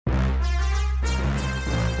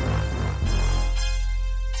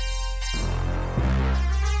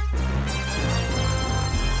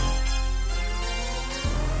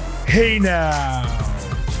Hey now,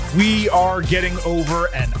 we are getting over,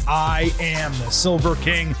 and I am the Silver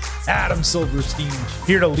King, Adam Silverstein,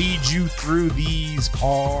 here to lead you through these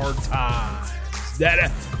hard times.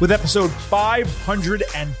 With episode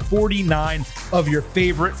 549 of your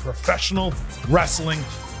favorite professional wrestling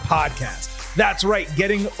podcast. That's right,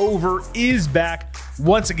 Getting Over is back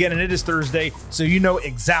once again, and it is Thursday, so you know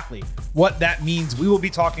exactly what that means. We will be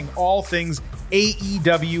talking all things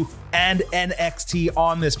AEW and NXT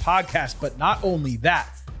on this podcast, but not only that,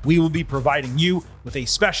 we will be providing you with a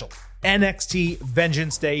special NXT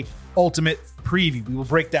Vengeance Day Ultimate Preview. We will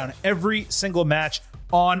break down every single match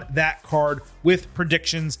on that card with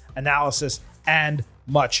predictions, analysis, and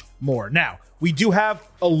much more. Now, we do have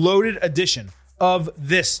a loaded edition of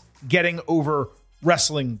this Getting Over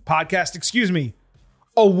Wrestling podcast,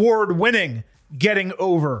 award-winning Getting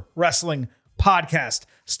Over Wrestling podcast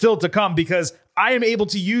still to come, because I am able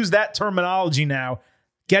to use that terminology now.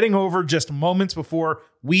 Getting Over, just moments before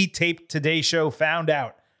we taped today's show, found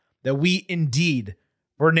out that we indeed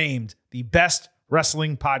were named the best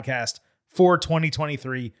wrestling podcast for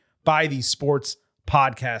 2023 by the Sports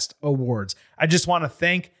Podcast Awards. I just want to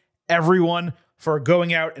thank everyone for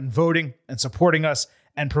going out and voting and supporting us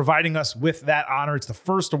and providing us with that honor. It's the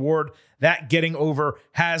first award that Getting Over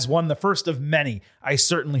has won, the first of many, I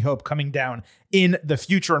certainly hope, coming down in the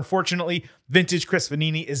future. Unfortunately, Vintage Chris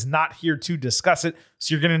Vanini is not here to discuss it,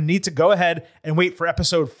 so you're going to need to go ahead and wait for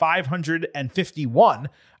episode 551,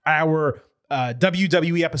 our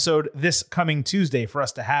WWE episode this coming Tuesday, for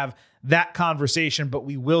us to have that conversation. But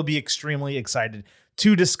we will be extremely excited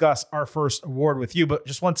to discuss our first award with you. But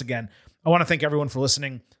just once again, I want to thank everyone for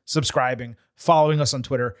listening, subscribing, following us on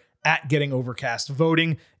Twitter at Getting Overcast,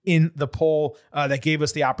 voting in the poll that gave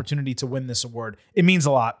us the opportunity to win this award. It means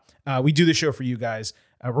a lot. We do the show for you guys.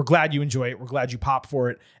 We're glad you enjoy it. We're glad you pop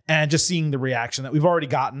for it. And just seeing the reaction that we've already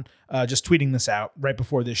gotten, just tweeting this out right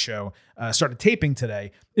before this show started taping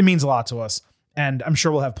today, it means a lot to us. And I'm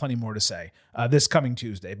sure we'll have plenty more to say this coming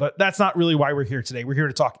Tuesday. But that's not really why we're here today. We're here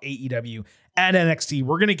to talk AEW and NXT.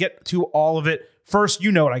 We're going to get to all of it. First,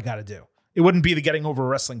 you know what I got to do. It wouldn't be the Getting Over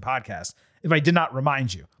Wrestling podcast if I did not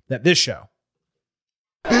remind you that this show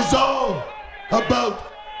is all about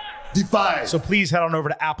Defy. So please head on over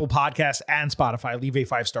to Apple Podcasts and Spotify. Leave a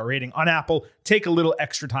 5-star rating on Apple. Take a little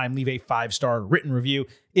extra time. Leave a 5-star written review.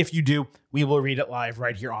 If you do, we will read it live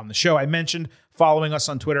right here on the show. I mentioned following us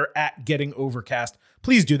on Twitter at Getting Overcast.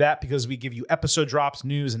 Please do that, because we give you episode drops,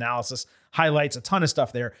 news, analysis, highlights, a ton of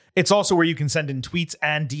stuff there. It's also where you can send in tweets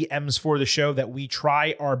and DMs for the show that we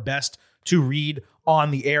try our best to read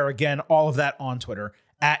on the air. Again, all of that on Twitter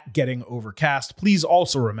at Getting Overcast. Please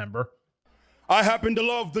also remember, I happen to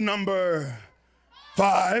love the number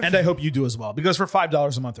 5. and I hope you do as well, because for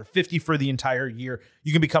 $5 a month or $50 for the entire year,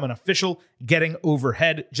 you can become an official Getting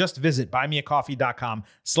Overhead. Just visit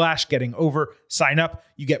buymeacoffee.com/gettingover. Sign up.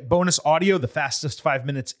 You get bonus audio, the fastest 5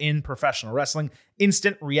 minutes in professional wrestling,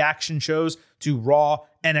 instant reaction shows to Raw,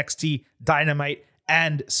 NXT, Dynamite,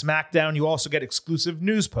 and SmackDown. You also get exclusive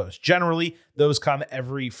news posts. Generally, those come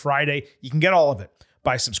every Friday. You can get all of it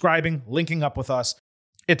by subscribing, linking up with us.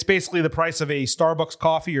 It's basically the price of a Starbucks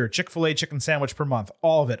coffee or a Chick-fil-A chicken sandwich per month.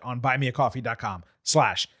 All of it on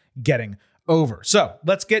buymeacoffee.com/gettingover. So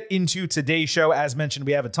let's get into today's show. As mentioned,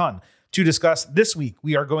 we have a ton to discuss this week.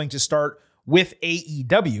 We are going to start with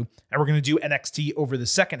AEW, and we're going to do NXT over the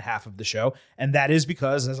second half of the show. And that is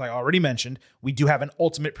because, as I already mentioned, we do have an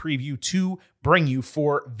ultimate preview to bring you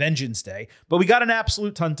for Vengeance Day. But we got an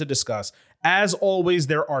absolute ton to discuss. As always,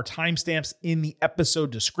 there are timestamps in the episode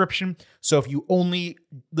description. So if you only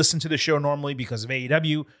listen to the show normally because of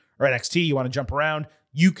AEW or NXT, you want to jump around,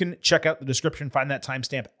 you can check out the description, find that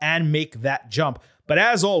timestamp, and make that jump. But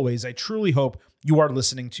as always, I truly hope you are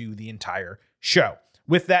listening to the entire show.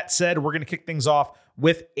 With that said, we're going to kick things off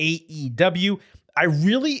with AEW. I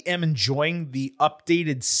really am enjoying the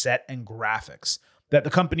updated set and graphics that the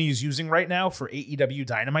company is using right now for AEW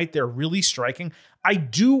Dynamite. They're really striking. I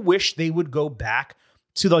do wish they would go back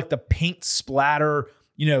to like the paint splatter,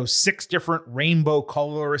 6 different rainbow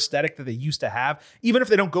color aesthetic that they used to have. Even if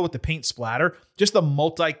they don't go with the paint splatter, just the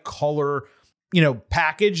multicolor,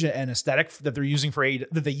 package and aesthetic that they're using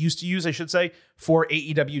that they used to use, I should say, for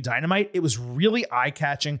AEW Dynamite. It was really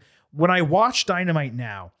eye-catching. When I watch Dynamite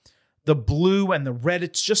now, the blue and the red,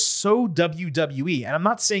 it's just so WWE. And I'm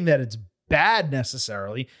not saying that it's bad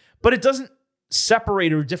necessarily, but it doesn't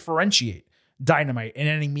separate or differentiate Dynamite in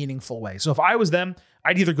any meaningful way. So if I was them,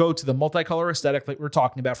 I'd either go to the multicolor aesthetic like we were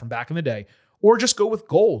talking about from back in the day, or just go with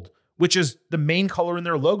gold, which is the main color in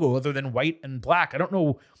their logo other than white and black. I don't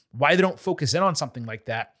know why they don't focus in on something like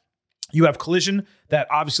that. You have Collision that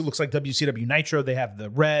obviously looks like WCW Nitro. They have the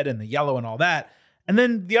red and the yellow and all that. And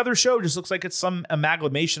then the other show just looks like it's some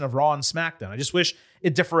amalgamation of Raw and SmackDown. I just wish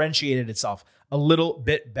it differentiated itself a little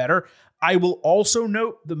bit better. I will also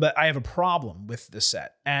note that I have a problem with this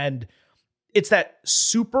set, and it's that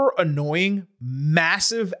super annoying,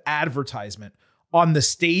 massive advertisement on the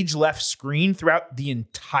stage left screen throughout the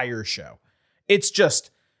entire show. It's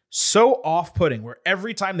just so off-putting where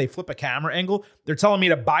every time they flip a camera angle, they're telling me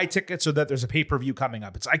to buy tickets or that there's a pay-per-view coming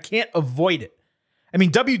up. I can't avoid it. I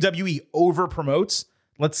mean, WWE over-promotes.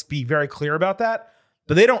 Let's be very clear about that.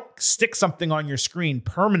 But they don't stick something on your screen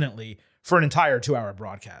permanently for an entire 2-hour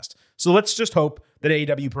broadcast. So let's just hope that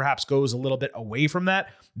AEW perhaps goes a little bit away from that.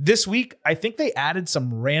 This week, I think they added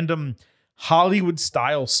some random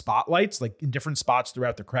Hollywood-style spotlights, like in different spots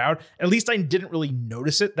throughout the crowd. At least I didn't really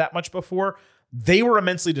notice it that much before. They were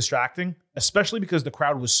immensely distracting, especially because the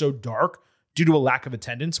crowd was so dark due to a lack of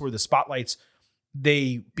attendance, where the spotlights,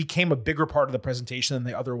 they became a bigger part of the presentation than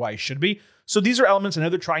they otherwise should be. So these are elements. I know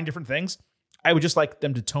they're trying different things. I would just like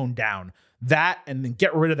them to tone down that and then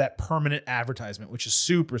get rid of that permanent advertisement, which is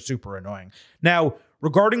super, super annoying. Now,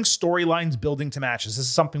 regarding storylines building to matches, this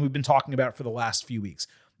is something we've been talking about for the last few weeks.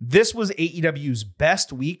 This was AEW's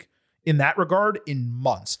best week in that regard in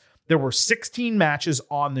months. There were 16 matches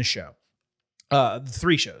on the show.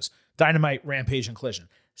 3 shows, Dynamite, Rampage, and Collision.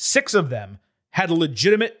 6 of them had a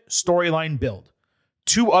legitimate storyline build.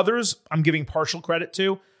 2 others I'm giving partial credit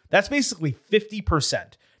to. That's basically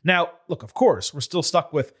 50%. Now, look, of course, we're still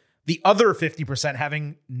stuck with the other 50%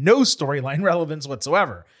 having no storyline relevance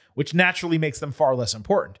whatsoever, which naturally makes them far less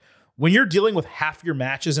important. When you're dealing with half your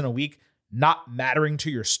matches in a week not mattering to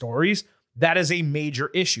your stories, that is a major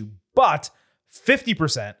issue. But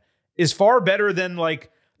 50% is far better than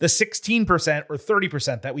like the 16% or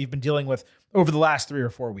 30% that we've been dealing with over the last 3 or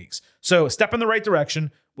 4 weeks. So a step in the right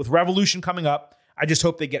direction. With Revolution coming up, I just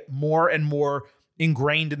hope they get more and more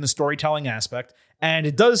ingrained in the storytelling aspect. And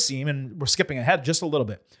it does seem, and we're skipping ahead just a little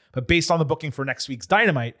bit, but based on the booking for next week's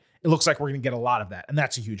Dynamite, it looks like we're going to get a lot of that. And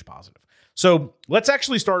that's a huge positive. So let's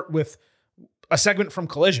actually start with a segment from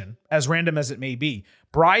Collision, as random as it may be.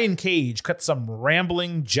 Brian Cage cut some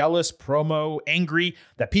rambling, jealous promo, angry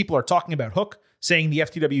that people are talking about Hook, saying the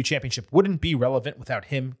FTW championship wouldn't be relevant without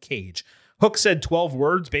him, Cage. Hook said 12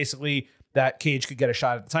 words, basically, that Cage could get a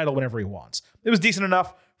shot at the title whenever he wants. It was decent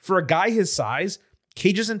enough. For a guy his size,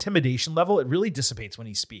 Cage's intimidation level, it really dissipates when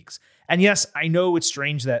he speaks. And yes, I know it's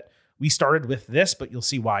strange that we started with this, but you'll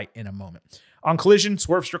see why in a moment. On Collision,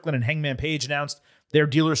 Swerve Strickland and Hangman Page announced their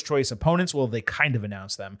dealer's choice opponents. Well, they kind of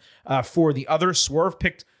announced them. For the other, Swerve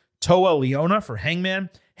picked Toa Leona for Hangman.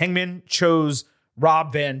 Hangman chose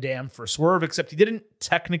Rob Van Dam for Swerve, except he didn't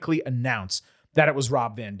technically announce that it was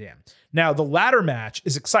Rob Van Dam. Now, the latter match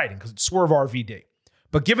is exciting because it's Swerve RVD.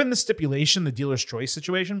 But given the stipulation, the dealer's choice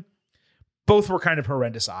situation, both were kind of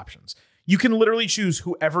horrendous options. You can literally choose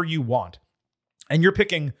whoever you want. And you're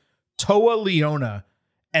picking Toa Leona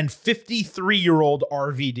and 53-year-old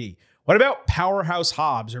RVD. What about Powerhouse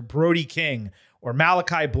Hobbs or Brody King or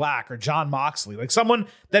Malachi Black or John Moxley? Like someone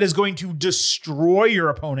that is going to destroy your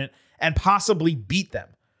opponent and possibly beat them.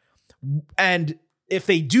 And if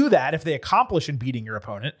they do that, if they accomplish in beating your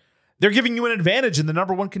opponent, they're giving you an advantage in the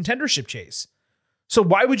number 1 contendership chase. So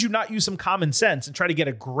why would you not use some common sense and try to get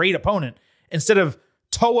a great opponent instead of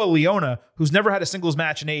Toa Leona, who's never had a singles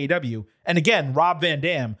match in AEW, and again, Rob Van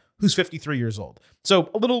Dam, who's 53 years old. So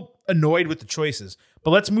a little annoyed with the choices.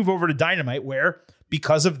 But let's move over to Dynamite, where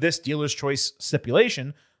because of this dealer's choice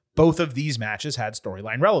stipulation, both of these matches had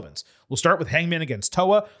storyline relevance. We'll start with Hangman against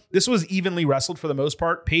Toa. This was evenly wrestled for the most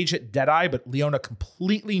part. Page hit Deadeye, but Leona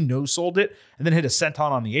completely no-sold it and then hit a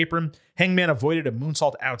senton on the apron. Hangman avoided a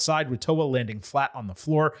moonsault outside with Toa landing flat on the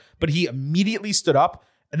floor, but he immediately stood up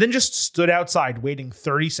and then just stood outside waiting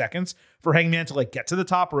 30 seconds for Hangman to get to the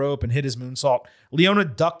top rope and hit his moonsault. Leona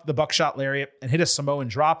ducked the buckshot lariat and hit a Samoan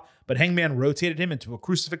drop, but Hangman rotated him into a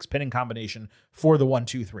crucifix pinning combination for the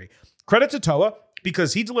 1-2-3. Credit to Toa,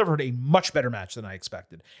 because he delivered a much better match than I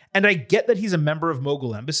expected. And I get that he's a member of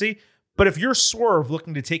Mogul Embassy, but if you're Swerve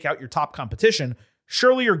looking to take out your top competition,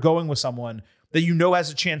 surely you're going with someone that you know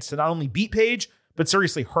has a chance to not only beat Page, but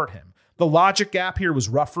seriously hurt him. The logic gap here was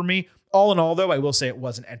rough for me. All in all, though, I will say it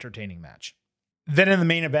was an entertaining match. Then in the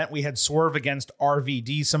main event, we had Swerve against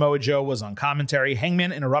RVD. Samoa Joe was on commentary.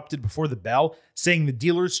 Hangman interrupted before the bell, saying the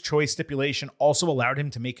dealer's choice stipulation also allowed him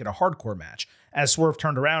to make it a hardcore match. As Swerve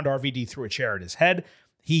turned around, RVD threw a chair at his head.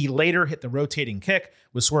 He later hit the rotating kick,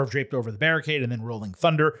 with Swerve draped over the barricade and then rolling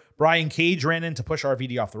thunder. Brian Cage ran in to push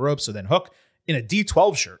RVD off the ropes, so then Hook, in a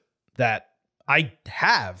D12 shirt that I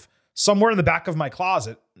have somewhere in the back of my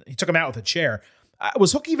closet, he took him out with a chair.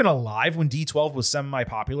 Was Hook even alive when D12 was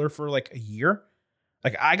semi-popular for like a year?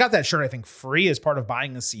 Like, I got that shirt, I think, free as part of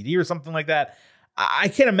buying a CD or something like that. I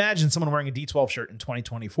can't imagine someone wearing a D12 shirt in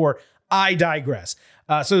 2024. I digress.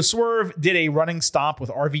 So Swerve did a running stomp with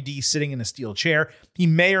RVD sitting in a steel chair. He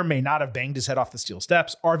may or may not have banged his head off the steel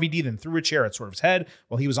steps. RVD then threw a chair at Swerve's head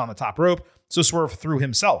while he was on the top rope. So Swerve threw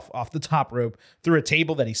himself off the top rope through a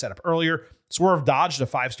table that he set up earlier. Swerve dodged a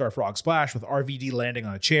 5-star frog splash with RVD landing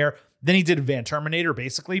on a chair. Then he did Van Terminator,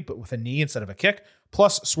 basically, but with a knee instead of a kick,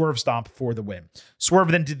 plus Swerve stomp for the win.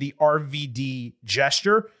 Swerve then did the RVD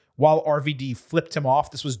gesture while RVD flipped him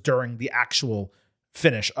off. This was during the actual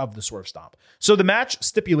finish of the Swerve stomp. So the match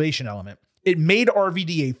stipulation element, it made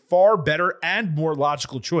RVD a far better and more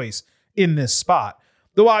logical choice in this spot.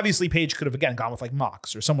 Though obviously Page could have, again, gone with like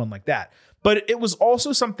Mox or someone like that. But it was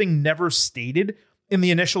also something never stated in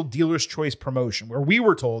the initial dealer's choice promotion, where we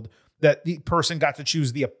were told that the person got to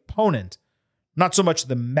choose the opponent, not so much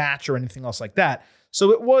the match or anything else like that.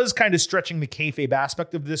 So it was kind of stretching the kayfabe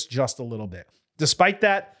aspect of this just a little bit. Despite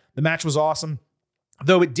that, the match was awesome,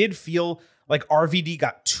 though it did feel like RVD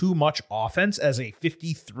got too much offense as a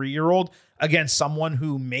 53-year-old against someone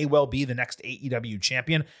who may well be the next AEW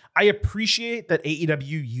champion. I appreciate that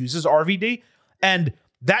AEW uses RVD, and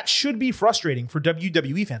that should be frustrating for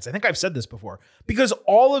WWE fans. I think I've said this before, because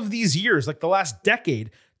all of these years, like the last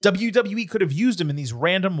decade, WWE could have used him in these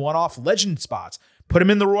random one-off legend spots, put him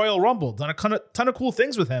in the Royal Rumble, done a ton of cool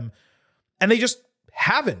things with him, and they just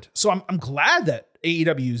haven't. So I'm glad that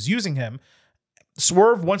AEW is using him.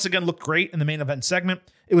 Swerve once again looked great in the main event segment.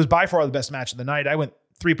 It was by far the best match of the night. I went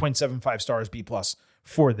 3.75 stars B+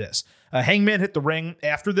 for this. Hangman hit the ring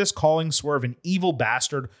after this, calling Swerve an evil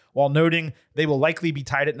bastard while noting they will likely be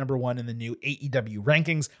tied at number 1 in the new AEW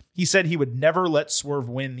rankings. He said he would never let Swerve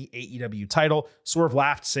win the AEW title. Swerve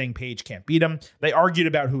laughed, saying Page can't beat him. They argued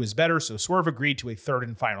about who is better, so Swerve agreed to a third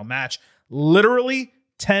and final match. Literally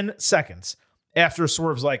 10 seconds after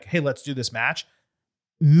Swerve's like, hey, let's do this match.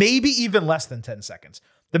 Maybe even less than 10 seconds.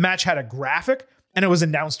 The match had a graphic and it was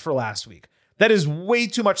announced for last week. That is way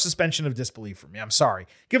too much suspension of disbelief for me. I'm sorry.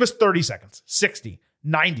 Give us 30 seconds, 60,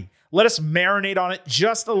 90. Let us marinate on it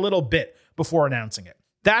just a little bit before announcing it.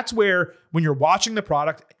 That's where, when you're watching the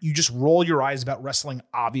product, you just roll your eyes about wrestling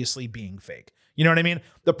obviously being fake. You know what I mean?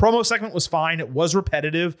 The promo segment was fine. It was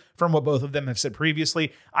repetitive from what both of them have said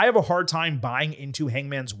previously. I have a hard time buying into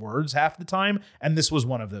Hangman's words half the time, and this was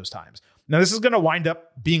one of those times. Now, this is going to wind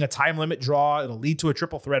up being a time limit draw. It'll lead to a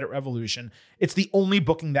triple threat at Revolution. It's the only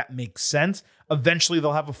booking that makes sense. Eventually,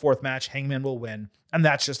 they'll have a fourth match. Hangman will win, and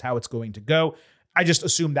that's just how it's going to go. I just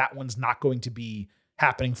assume that one's not going to be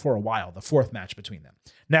happening for a while, the fourth match between them.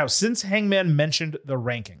 Now, since Hangman mentioned the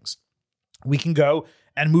rankings, we can go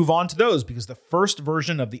and move on to those, because the first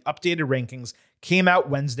version of the updated rankings came out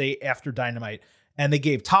Wednesday after Dynamite, and they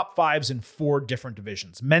gave top 5s in 4 different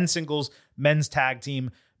divisions: men's singles, men's tag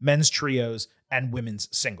team, men's trios, and women's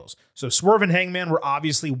singles. So Swerve and Hangman were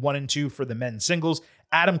obviously 1 and 2 for the men's singles.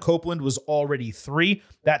 Adam Copeland was already 3.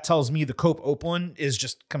 That tells me the Cope Opeland is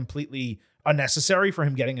just completely unnecessary for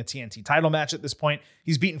him getting a TNT title match at this point.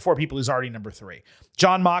 He's beaten 4 people. He's already number 3.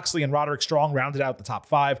 John Moxley and Roderick Strong rounded out the top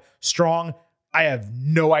 5. Strong, I have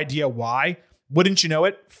no idea why. Wouldn't you know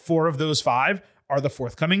it, 4 of those 5 are the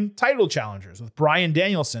forthcoming title challengers, with Bryan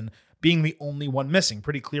Danielson being the only one missing.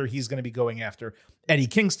 Pretty clear he's going to be going after Eddie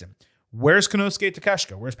Kingston. Where's Konosuke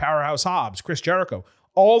Takeshita? Where's Powerhouse Hobbs? Chris Jericho?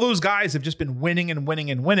 All those guys have just been winning and winning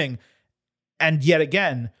and winning. And yet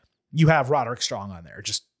again, you have Roderick Strong on there. It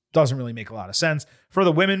just doesn't really make a lot of sense. For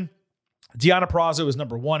the women, Deonna Purrazzo is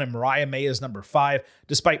number 1 and Mariah May is number 5,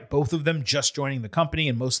 despite both of them just joining the company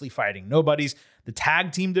and mostly fighting nobodies. The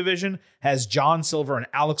tag team division has John Silver and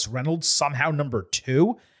Alex Reynolds somehow number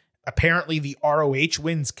 2. Apparently, the ROH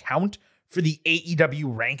wins count for the AEW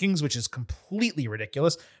rankings, which is completely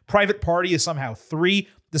ridiculous. Private Party is somehow 3,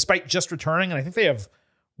 despite just returning, and I think they have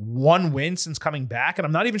 1 win since coming back, and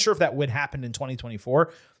I'm not even sure if that win happened in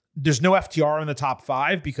 2024. There's no FTR in the top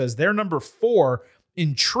 5 because they're number 4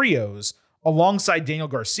 in trios alongside Daniel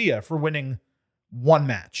Garcia for winning 1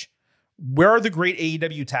 match. Where are the great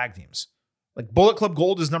AEW tag teams? Like, Bullet Club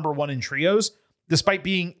Gold is number 1 in trios, despite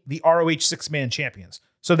being the ROH 6-man champions.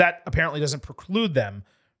 So that apparently doesn't preclude them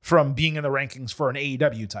from being in the rankings for an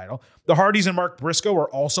AEW title. The Hardys and Mark Briscoe are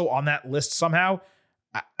also on that list somehow.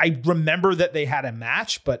 I remember that they had a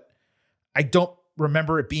match, but I don't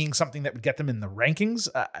remember it being something that would get them in the rankings.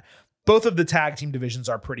 Both of the tag team divisions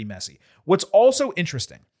are pretty messy. What's also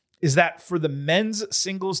interesting is that for the men's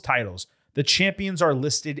singles titles, the champions are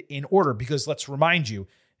listed in order, because let's remind you,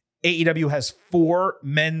 AEW has 4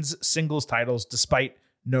 men's singles titles despite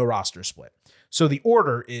no roster split. So the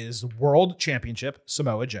order is World Championship,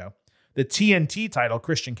 Samoa Joe, the TNT title,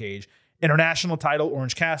 Christian Cage, International title,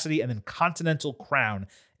 Orange Cassidy, and then Continental Crown,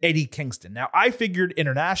 Eddie Kingston. Now, I figured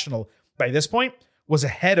International, by this point, was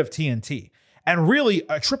ahead of TNT. And really,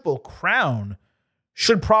 a Triple Crown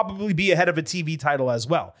should probably be ahead of a TV title as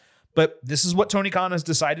well. But this is what Tony Khan has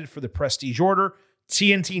decided for the Prestige order.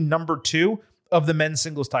 TNT number 2 of the men's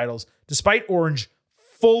singles titles, despite Orange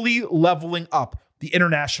fully leveling up the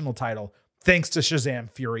International title, thanks to Shazam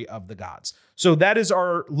Fury of the Gods. So that is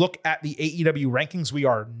our look at the AEW rankings. We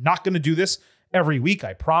are not going to do this every week,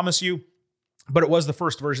 I promise you. But it was the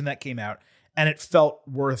first version that came out, and it felt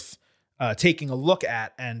worth taking a look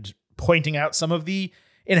at and pointing out some of the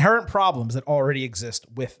inherent problems that already exist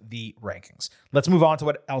with the rankings. Let's move on to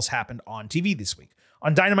what else happened on TV this week.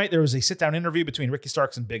 On Dynamite, there was a sit-down interview between Ricky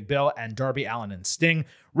Starks and Big Bill and Darby Allin and Sting.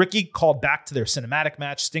 Ricky called back to their cinematic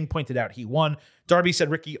match. Sting pointed out he won. Darby said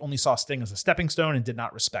Ricky only saw Sting as a stepping stone and did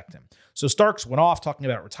not respect him. So Starks went off talking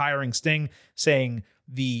about retiring Sting, saying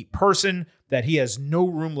the person that he has no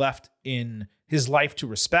room left in his life to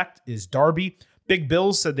respect is Darby. Big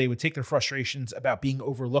Bill said they would take their frustrations about being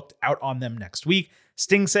overlooked out on them next week.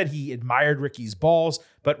 Sting said he admired Ricky's balls,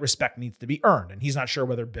 but respect needs to be earned, and he's not sure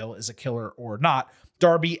whether Bill is a killer or not.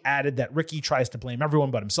 Darby added that Ricky tries to blame everyone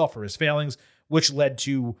but himself for his failings, which led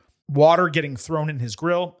to water getting thrown in his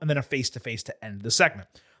grill and then a face-to-face to end the segment.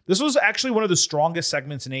 This was actually one of the strongest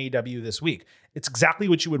segments in AEW this week. It's exactly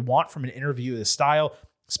what you would want from an interview of this style,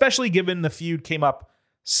 especially given the feud came up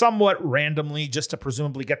somewhat randomly just to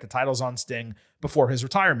presumably get the titles on Sting before his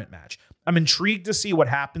retirement match. I'm intrigued to see what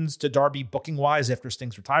happens to Darby booking-wise after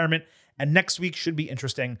Sting's retirement, and next week should be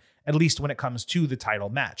interesting, at least when it comes to the title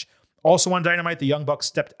match. Also on Dynamite, the Young Bucks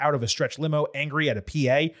stepped out of a stretch limo angry at a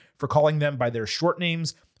PA for calling them by their short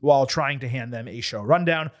names while trying to hand them a show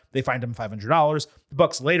rundown. They fined him $500. The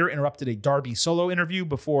Bucks later interrupted a Darby solo interview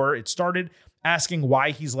before it started, asking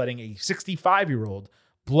why he's letting a 65-year-old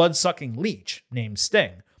blood-sucking leech named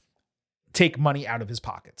Sting take money out of his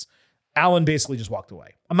pockets. Allen basically just walked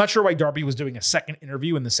away. I'm not sure why Darby was doing a second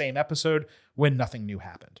interview in the same episode when nothing new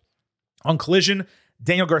happened. On Collision,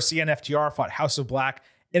 Daniel Garcia and FTR fought House of Black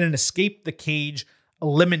in an Escape the Cage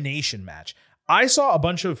elimination match. I saw a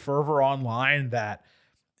bunch of fervor online that,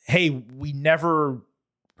 hey, we never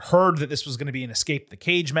heard that this was going to be an Escape the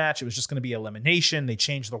Cage match. It was just going to be elimination. They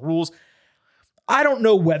changed the rules. I don't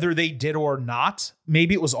know whether they did or not.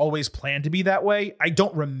 Maybe it was always planned to be that way. I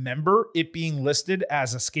don't remember it being listed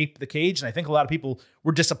as Escape the Cage, and I think a lot of people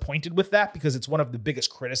were disappointed with that because it's one of the biggest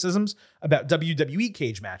criticisms about WWE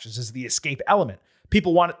cage matches is the escape element.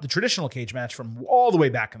 People want the traditional cage match from all the way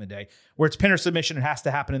back in the day, where it's pin or submission, it has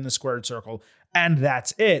to happen in the squared circle, and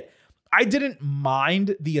that's it. I didn't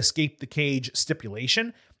mind the Escape the Cage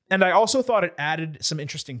stipulation, and I also thought it added some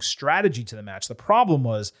interesting strategy to the match. The problem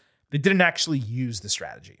was they didn't actually use the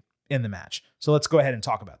strategy in the match. So let's go ahead and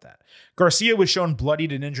talk about that. Garcia was shown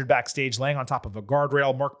bloodied and injured backstage, laying on top of a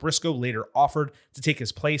guardrail. Mark Briscoe later offered to take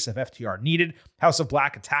his place if FTR needed. House of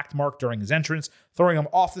Black attacked Mark during his entrance, throwing him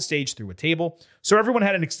off the stage through a table. So everyone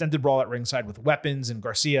had an extended brawl at ringside with weapons, and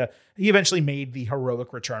Garcia, he eventually made the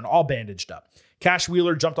heroic return, all bandaged up. Cash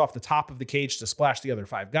Wheeler jumped off the top of the cage to splash the other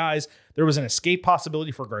 5 guys. There was an escape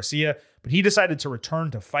possibility for Garcia, but he decided to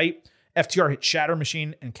return to fight. FTR hit Shatter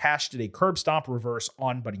Machine, and Cash did a curb stomp reverse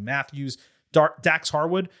on Buddy Matthews. Dax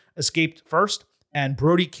Harwood escaped first, and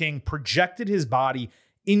Brody King projected his body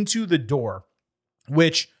into the door,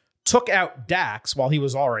 which took out Dax while he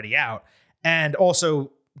was already out, and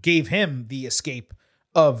also gave him the escape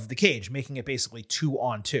of the cage, making it basically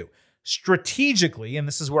 2-on-2. Strategically, and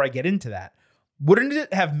this is where I get into that, wouldn't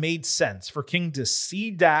it have made sense for King to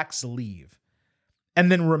see Dax leave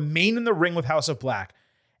and then remain in the ring with House of Black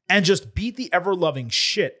and just beat the ever-loving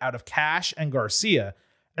shit out of Cash and Garcia,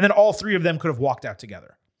 and then all 3 of them could have walked out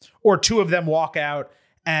together? Or 2 of them walk out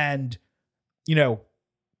and,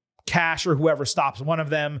 Cash or whoever stops one of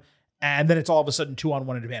them, and then it's all of a sudden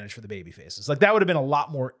 2-on-1 advantage for the babyfaces. Like, that would have been a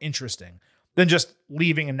lot more interesting than just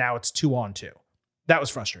leaving and now it's 2-on-2. That was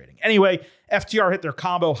frustrating. Anyway, FTR hit their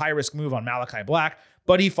combo high-risk move on Malachi Black.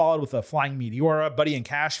 Buddy followed with a flying Meteora. Buddy and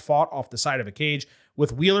Cash fought off the side of a cage,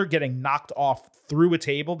 with Wheeler getting knocked off through a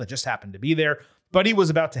table that just happened to be there. Buddy was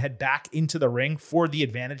about to head back into the ring for the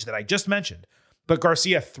advantage that I just mentioned, but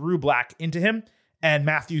Garcia threw Black into him, and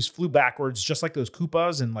Matthews flew backwards, just like those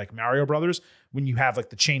Koopas in like Mario Brothers, when you have like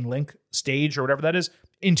the chain link stage or whatever that is,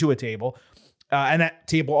 into a table. And that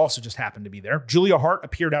table also just happened to be there. Julia Hart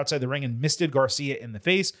appeared outside the ring and misted Garcia in the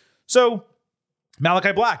face. So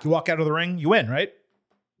Malachi Black, you walk out of the ring, you win, right?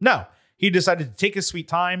 No, he decided to take his sweet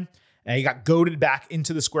time. And he got goaded back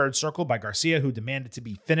into the squared circle by Garcia, who demanded to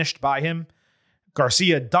be finished by him.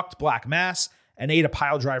 Garcia ducked Black Mass and ate a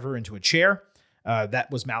pile driver into a chair. That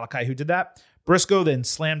was Malachi who did that. Briscoe then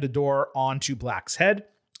slammed a door onto Black's head,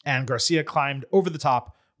 and Garcia climbed over the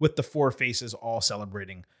top with the four faces all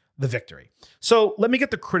celebrating the victory. So let me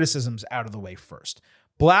get the criticisms out of the way first.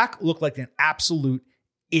 Black looked like an absolute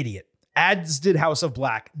idiot, as did House of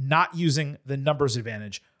Black, not using the numbers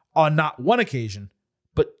advantage on not one occasion,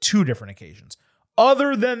 but two different occasions.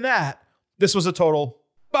 Other than that, this was a total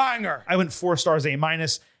banger. I went 4 stars, A-.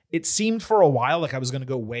 It seemed for a while like I was going to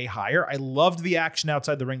go way higher. I loved the action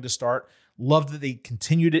outside the ring to start. Loved that they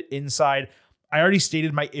continued it inside. I already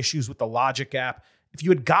stated my issues with the logic gap. If you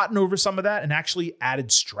had gotten over some of that and actually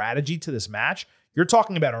added strategy to this match, you're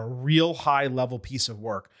talking about a real high level piece of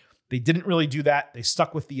work. They didn't really do that. They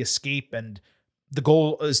stuck with the escape, and the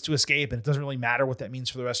goal is to escape, and it doesn't really matter what that means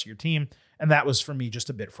for the rest of your team. And that was, for me, just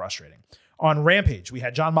a bit frustrating. On Rampage, we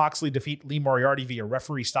had Jon Moxley defeat Lee Moriarty via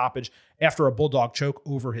referee stoppage after a bulldog choke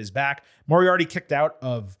over his back. Moriarty kicked out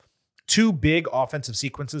of 2 big offensive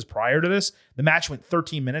sequences prior to this. The match went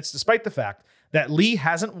 13 minutes, despite the fact that Lee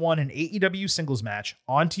hasn't won an AEW singles match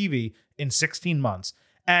on TV in 16 months.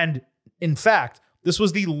 And in fact, this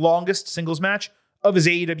was the longest singles match of his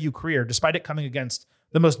AEW career, despite it coming against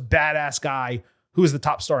the most badass guy who is the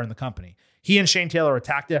top star in the company. He and Shane Taylor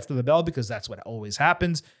attacked after the bell because that's what always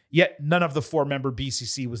happens, yet none of the 4-member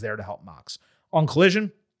BCC was there to help Mox. On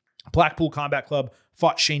Collision, Blackpool Combat Club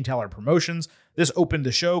fought Shane Taylor Promotions. This opened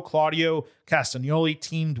the show. Claudio Castagnoli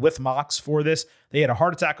teamed with Mox for this. They had a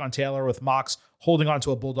heart attack on Taylor, with Mox holding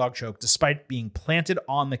onto a bulldog choke despite being planted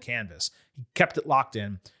on the canvas. He kept it locked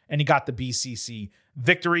in, and he got the BCC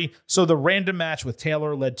victory. So the random match with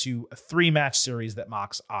Taylor led to a 3-match series that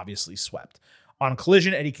Mox obviously swept. On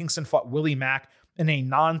Collision, Eddie Kingston fought Willie Mack in a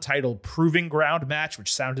non-title Proving Ground match,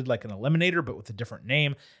 which sounded like an eliminator, but with a different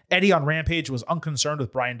name. Eddie on Rampage was unconcerned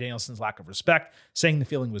with Bryan Danielson's lack of respect, saying the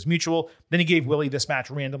feeling was mutual. Then he gave Willie this match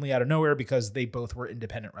randomly out of nowhere because they both were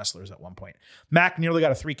independent wrestlers at one point. Mack nearly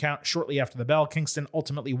got a 3 count shortly after the bell. Kingston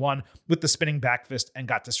ultimately won with the spinning back fist and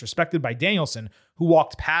got disrespected by Danielson, who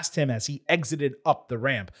walked past him as he exited up the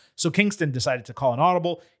ramp. So Kingston decided to call an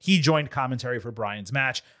audible. He joined commentary for Bryan's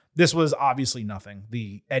match. This was obviously nothing,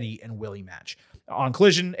 the Eddie and Willie match. On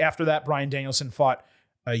Collision, after that, Bryan Danielson fought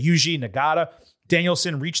Yuji Nagata.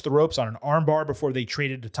 Danielson reached the ropes on an armbar before they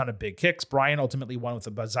traded a ton of big kicks. Bryan ultimately won with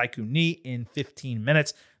a Bazaiku knee in 15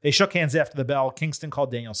 minutes. They shook hands after the bell. Kingston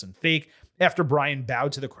called Danielson fake. After Bryan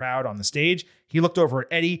bowed to the crowd on the stage, he looked over at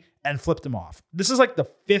Eddie and flipped him off. This is like the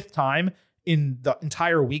 5th time in the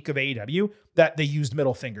entire week of AEW that they used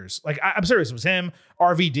middle fingers. Like, I'm serious. It was him,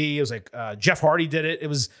 RVD. It was like Jeff Hardy did it. It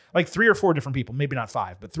was like 3 or 4 different people, maybe not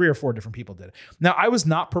 5, but 3 or 4 different people did it. Now, I was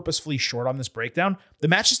not purposefully short on this breakdown. The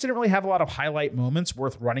match just didn't really have a lot of highlight moments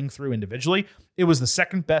worth running through individually. It was the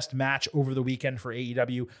 2nd best match over the weekend for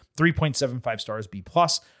AEW, 3.75 stars B+.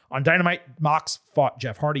 On Dynamite, Mox fought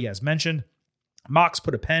Jeff Hardy, as mentioned. Mox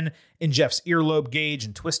put a pen in Jeff's earlobe gauge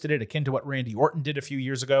and twisted it, akin to what Randy Orton did a few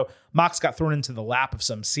years ago. Mox got thrown into the lap of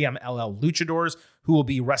some CMLL luchadors who will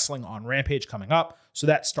be wrestling on Rampage coming up, so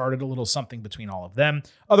that started a little something between all of them.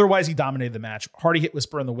 Otherwise, he dominated the match. Hardy hit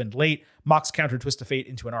Whisper in the Wind late. Mox countered Twist of Fate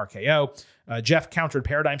into an RKO. Jeff countered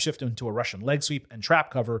Paradigm Shift into a Russian leg sweep and trap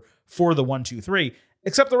cover for the 1-2-3,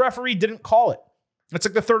 except the referee didn't call it. It's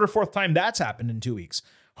like the 3rd or 4th time that's happened in 2 weeks.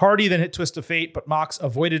 Hardy then hit Twist of Fate, but Mox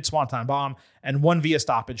avoided Swanton Bomb and won via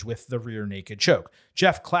stoppage with the rear naked choke.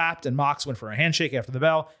 Jeff clapped and Mox went for a handshake after the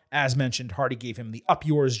bell. As mentioned, Hardy gave him the up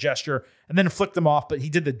yours gesture and then flicked him off, but he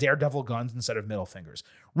did the daredevil guns instead of middle fingers.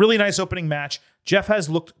 Really nice opening match. Jeff has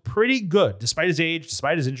looked pretty good despite his age,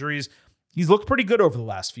 despite his injuries. He's looked pretty good over the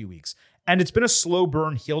last few weeks. And it's been a slow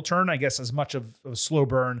burn heel turn, I guess as much of a slow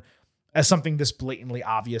burn as something this blatantly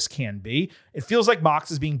obvious can be. It feels like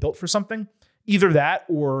Mox is being built for something. Either that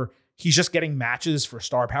or he's just getting matches for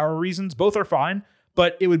star power reasons. Both are fine,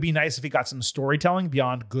 but it would be nice if he got some storytelling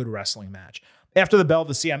beyond good wrestling match. After the bell,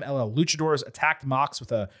 the CMLL Luchadors attacked Mox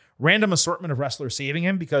with a random assortment of wrestlers saving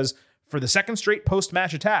him because for the 2nd straight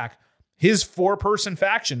post-match attack, his 4-person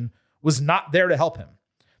faction was not there to help him.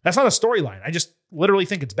 That's not a storyline. I just literally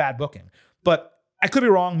think it's bad booking. But I could be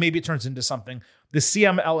wrong. Maybe it turns into something. The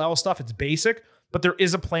CMLL stuff, it's basic, but there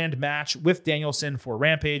is a planned match with Danielson for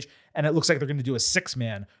Rampage, and it looks like they're going to do a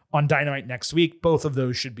 6-man on Dynamite next week. Both of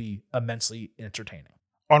those should be immensely entertaining.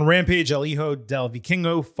 On Rampage, El Hijo del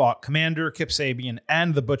Vikingo fought Commander, Kip Sabian,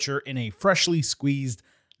 and The Butcher in a freshly squeezed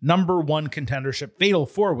 #1 contendership fatal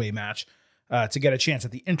 4-way match to get a chance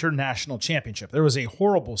at the International Championship. There was a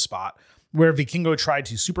horrible spot where Vikingo tried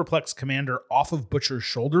to superplex Commander off of Butcher's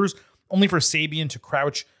shoulders, only for Sabian to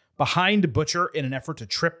crouch behind Butcher in an effort to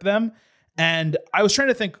trip them. And I was trying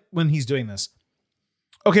to think when he's doing this,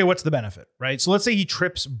 Okay, what's the benefit, right? So let's say he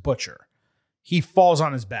trips Butcher. He falls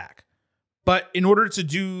on his back. But in order to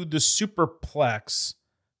do the superplex,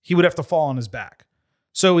 he would have to fall on his back.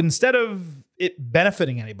 So instead of it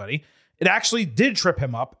benefiting anybody, it actually did trip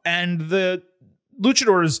him up, and the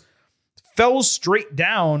luchadors fell straight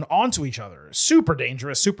down onto each other. Super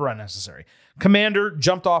dangerous, super unnecessary. Commander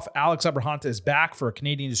jumped off Alex Abrahante's back for a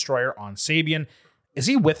Canadian Destroyer on Sabian. Is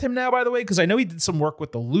he with him now, by the way? Because I know he did some work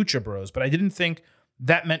with the Lucha Bros, but I didn't think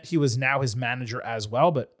that meant he was now his manager as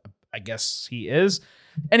well, but I guess he is.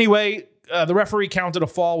 Anyway, the referee counted a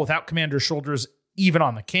fall without Commander's shoulders even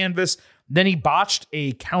on the canvas. Then he botched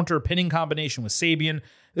a counter pinning combination with Sabian.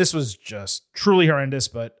 This was just truly horrendous,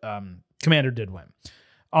 but Commander did win.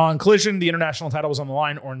 On Collision, the international title was on the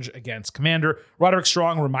line, Orange against Commander. Roderick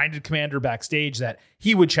Strong reminded Commander backstage that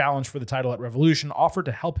he would challenge for the title at Revolution, offered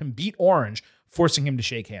to help him beat Orange, forcing him to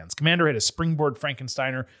shake hands. Commander hit a springboard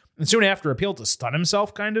Frankensteiner, and soon after appealed to stun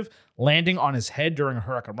himself, landing on his head during a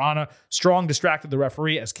Hurricane Rana. Strong distracted the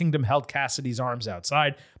referee as Kingdom held Cassidy's arms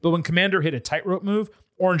outside, but when Commander hit a tightrope move,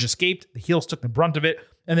 Orange escaped, the heels took the brunt of it,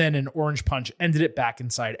 and then an Orange punch ended it back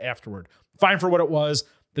inside afterward. Fine for what it was.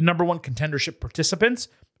 The number one contendership participants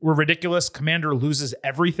were ridiculous. Commander loses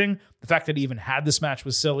everything. The fact that he even had this match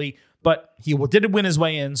was silly, but he did win his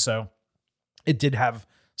way in, so it did have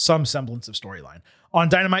some semblance of storyline. On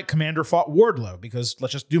Dynamite, Commander fought Wardlow, because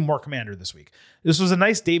let's just do more Commander this week. This was a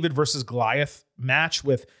nice David versus Goliath match,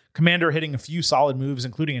 with Commander hitting a few solid moves,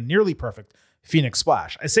 including a nearly perfect Phoenix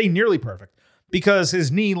Splash. I say nearly perfect because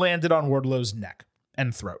his knee landed on Wardlow's neck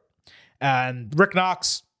and throat. And Rick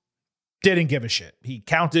Knox didn't give a shit. He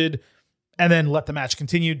counted and then let the match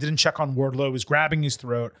continue. Didn't check on Wardlow. He was grabbing his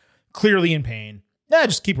throat, clearly in pain.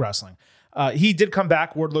 Just keep wrestling. He did come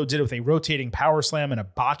back. Wardlow did it with a rotating power slam and a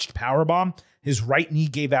botched power bomb. His right knee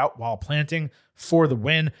gave out while planting for the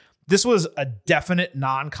win. This was a definite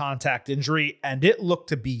non-contact injury, and it looked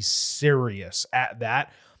to be serious at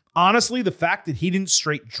that. Honestly, the fact that he didn't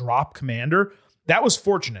straight drop Commander, that was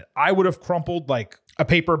fortunate. I would have crumpled like a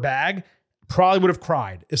paper bag. Probably would have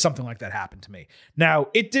cried if something like that happened to me. Now,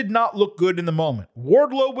 it did not look good in the moment.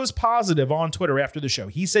 Wardlow was positive on Twitter after the show.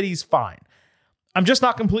 He said he's fine. I'm just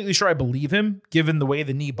not completely sure I believe him, given the way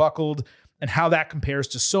the knee buckled and how that compares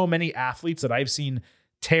to so many athletes that I've seen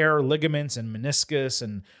tear ligaments and meniscus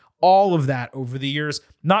and all of that over the years.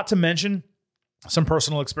 Not to mention some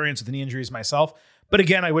personal experience with knee injuries myself. But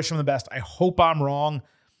again, I wish him the best. I hope I'm wrong.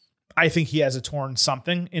 I think he has a torn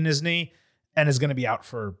something in his knee and is going to be out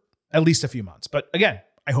for at least a few months. But again,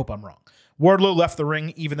 I hope I'm wrong. Wardlow left the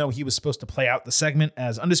ring, even though he was supposed to play out the segment,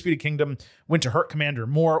 as Undisputed Kingdom went to hurt Commander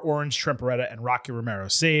more. Orange, Tremperetta, and Rocky Romero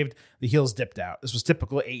saved. The heels dipped out. This was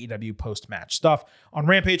typical AEW post-match stuff. On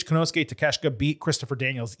Rampage, Konosuke Takeshita beat Christopher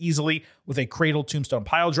Daniels easily with a cradle tombstone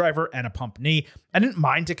pile driver and a pump knee. I didn't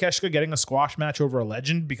mind Takeshita getting a squash match over a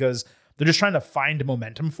legend, because they're just trying to find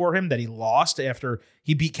momentum for him that he lost after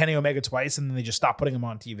he beat Kenny Omega twice, and then they just stopped putting him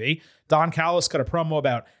on TV. Don Callis cut a promo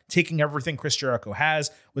about taking everything Chris Jericho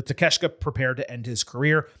has, with Takeshita prepared to end his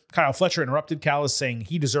career. Kyle Fletcher interrupted Callis, saying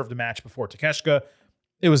he deserved a match before Takeshita.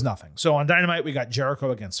 It was nothing. So on Dynamite, we got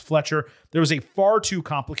Jericho against Fletcher. There was a far too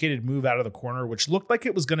complicated move out of the corner, which looked like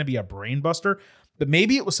it was going to be a brain buster, but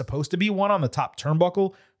maybe it was supposed to be one on the top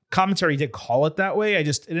turnbuckle. Commentary did call it that way. It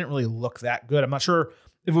didn't really look that good. I'm not sure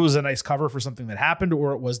if it was a nice cover for something that happened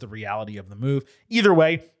or it was the reality of the move. Either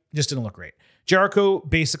way, it just didn't look great. Jericho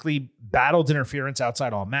basically battled interference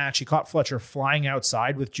outside all match. He caught Fletcher flying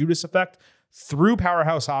outside with Judas Effect, threw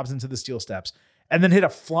Powerhouse Hobbs into the steel steps, and then hit a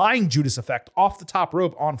flying Judas Effect off the top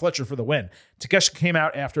rope on Fletcher for the win. Takeshita came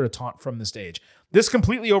out after a taunt from the stage. This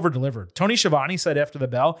completely over-delivered. Tony Schiavone said after the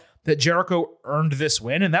bell that Jericho earned this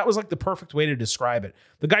win, and that was like the perfect way to describe it.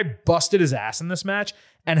 The guy busted his ass in this match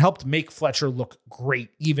and helped make Fletcher look great,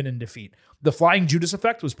 even in defeat. The flying Judas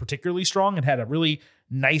Effect was particularly strong and had a really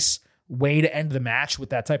nice way to end the match with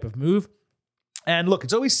that type of move. And look,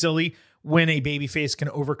 it's always silly when a babyface can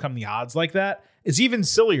overcome the odds like that. It's even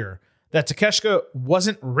sillier that Takeshita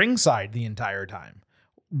wasn't ringside the entire time.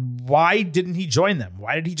 Why didn't he join them?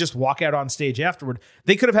 Why did he just walk out on stage afterward?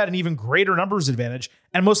 They could have had an even greater numbers advantage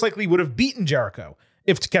and most likely would have beaten Jericho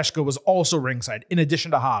if Takeshita was also ringside, in addition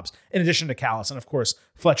to Hobbs, in addition to Callis, and of course,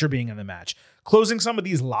 Fletcher being in the match. Closing some of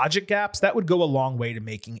these logic gaps, that would go a long way to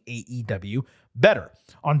making AEW better.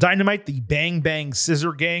 On Dynamite, the Bang Bang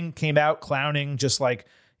Scissor Gang came out clowning just like,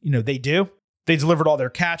 they do. They delivered all their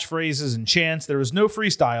catchphrases and chants. There was no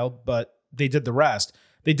freestyle, but they did the rest.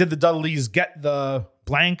 They did the Dudleys get the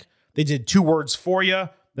blank. They did 2 words for you.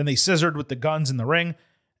 Then they scissored with the guns in the ring.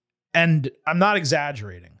 And I'm not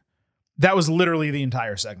exaggerating. That was literally the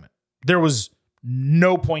entire segment. There was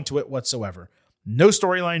no point to it whatsoever. No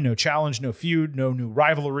storyline, no challenge, no feud, no new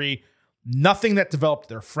rivalry, nothing that developed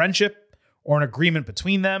their friendship or an agreement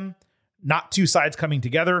between them, not two sides coming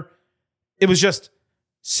together. It was just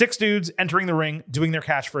 6 dudes entering the ring, doing their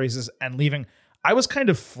catchphrases, and leaving. I was kind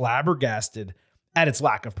of flabbergasted at its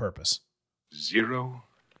lack of purpose. 0.0.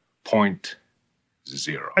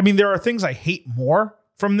 I mean, there are things I hate more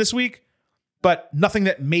from this week, but nothing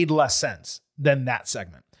that made less sense than that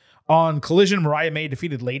segment. On Collision, Mariah May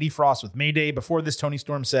defeated Lady Frost with Mayday. Before this, Toni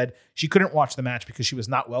Storm said she couldn't watch the match because she was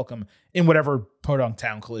not welcome in whatever Podunk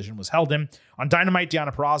Town Collision was held in. On Dynamite,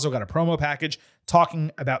 Deonna Purrazzo got a promo package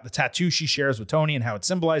talking about the tattoo she shares with Toni and how it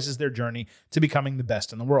symbolizes their journey to becoming the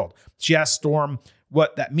best in the world. She asked Storm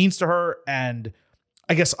what that means to her, and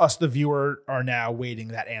I guess us, the viewer, are now waiting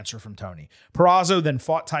that answer from Toni. Purrazzo then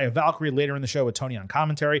fought Taya Valkyrie later in the show with Toni on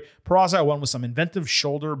commentary. Purrazzo won with some inventive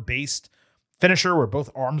shoulder-based finisher where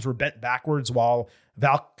both arms were bent backwards while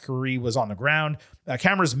Valkyrie was on the ground.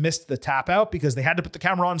 Cameras missed the tap out because they had to put the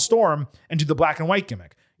camera on Storm and do the black and white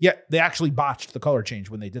gimmick. Yet they actually botched the color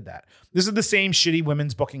change when they did that. This is the same shitty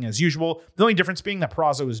women's booking as usual. The only difference being that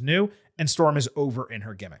Purrazzo is new and Storm is over in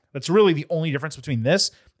her gimmick. That's really the only difference between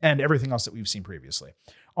this and everything else that we've seen previously.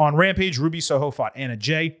 On Rampage, Ruby Soho fought Anna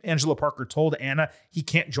Jay. Angelo Parker told Anna he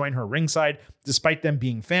can't join her ringside, despite them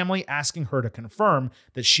being family, asking her to confirm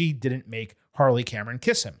that she didn't make Harley Cameron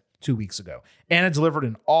kiss him 2 weeks ago. Anna delivered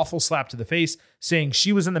an awful slap to the face, saying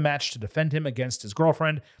she was in the match to defend him against his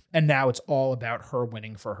girlfriend, and now it's all about her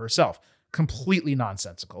winning for herself. Completely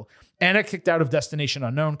nonsensical. Anna kicked out of Destination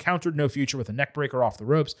Unknown, countered No Future with a neckbreaker off the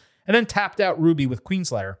ropes, and then tapped out Ruby with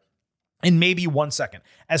Queenslayer in maybe 1 second.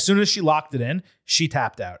 As soon as she locked it in, she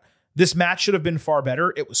tapped out. This match should have been far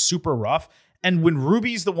better. It was super rough. And when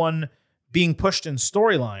Ruby's the one being pushed in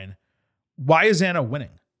storyline, why is Anna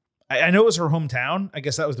winning? I know it was her hometown. I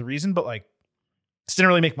guess that was the reason, but this didn't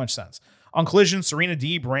really make much sense. On Collision, Serena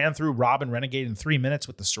Deeb ran through Rob and Renegade in 3 minutes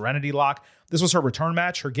with the Serenity Lock. This was her return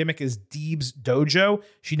match. Her gimmick is Deeb's Dojo.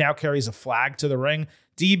 She now carries a flag to the ring.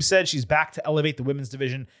 Deeb said she's back to elevate the women's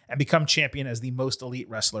division and become champion as the most elite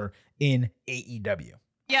wrestler in AEW.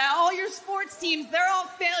 Yeah, all your sports teams, they're all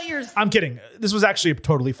failures. I'm kidding. This was actually a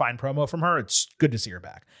totally fine promo from her. It's good to see her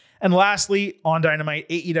back. And lastly, on Dynamite,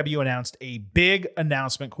 AEW announced a big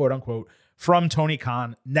announcement, quote unquote, from Tony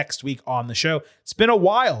Khan next week on the show. It's been a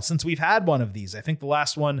while since we've had one of these. I think the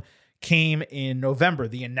last one came in November,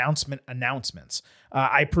 the announcements.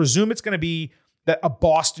 I presume it's going to be that a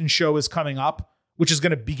Boston show is coming up, which is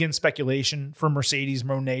going to begin speculation for Mercedes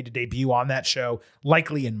Moné to debut on that show,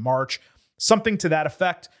 likely in March. Something to that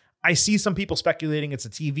effect. I see some people speculating it's a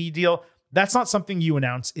TV deal. That's not something you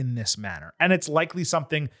announce in this manner. And it's likely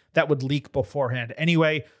something that would leak beforehand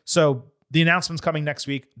anyway. So the announcement's coming next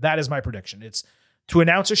week. That is my prediction. It's to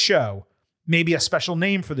announce a show, maybe a special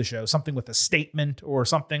name for the show, something with a statement or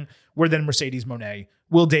something, where then Mercedes Moné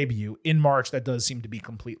will debut in March. That does seem to be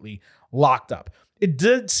completely locked up. It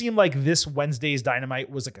did seem like this Wednesday's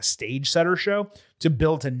Dynamite was like a stage setter show to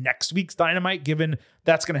build to next week's Dynamite, given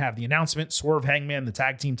that's going to have the announcement, Swerve Hangman, the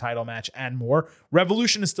tag team title match, and more.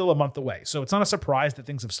 Revolution is still a month away, so it's not a surprise that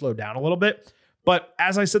things have slowed down a little bit. But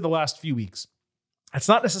as I said the last few weeks, it's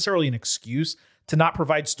not necessarily an excuse to not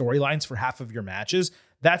provide storylines for half of your matches.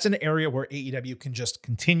 That's an area where AEW can just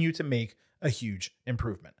continue to make a huge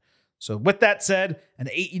improvement. So with that said, an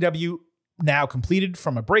AEW now completed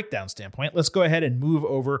from a breakdown standpoint, let's go ahead and move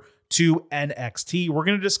over to NXT. We're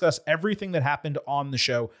going to discuss everything that happened on the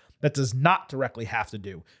show that does not directly have to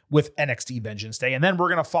do with NXT Vengeance Day. And then we're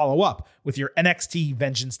going to follow up with your NXT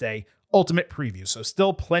Vengeance Day Ultimate Preview. So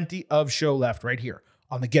still plenty of show left right here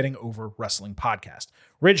on the Getting Over Wrestling podcast.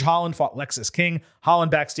 Ridge Holland fought Lexis King. Holland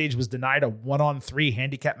backstage was denied a 1-on-3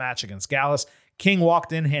 handicap match against Gallus. King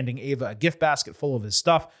walked in handing Ava a gift basket full of his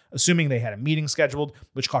stuff, assuming they had a meeting scheduled,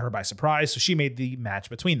 which caught her by surprise, so she made the match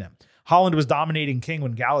between them. Holland was dominating King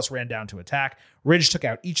when Gallus ran down to attack. Ridge took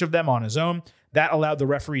out each of them on his own. That allowed the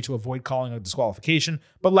referee to avoid calling a disqualification,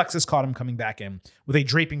 but Lexis caught him coming back in with a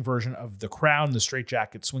draping version of the Crown, the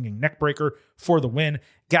straitjacket swinging neckbreaker for the win.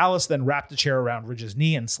 Gallus then wrapped a chair around Ridge's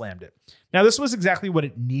knee and slammed it. Now, this was exactly what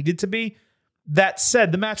it needed to be. That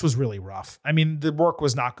said, the match was really rough. I mean, the work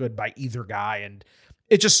was not good by either guy, and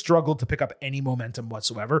it just struggled to pick up any momentum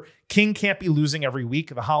whatsoever. King can't be losing every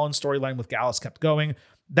week. The Holland storyline with Gallus kept going.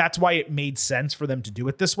 That's why it made sense for them to do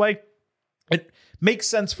it this way. It makes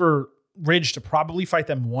sense for Ridge to probably fight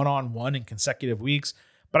them one-on-one in consecutive weeks,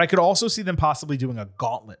 but I could also see them possibly doing a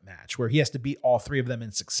gauntlet match where he has to beat all three of them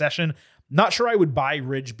in succession. Not sure I would buy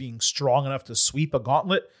Ridge being strong enough to sweep a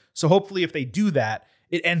gauntlet, so hopefully if they do that,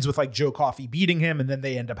 it ends with like Joe Coffey beating him, and then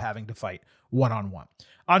they end up having to fight one-on-one.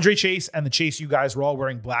 Andre Chase and the Chase U guys were all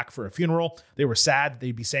wearing black for a funeral. They were sad that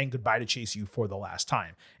they'd be saying goodbye to Chase U for the last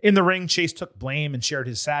time. In the ring, Chase took blame and shared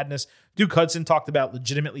his sadness. Duke Hudson talked about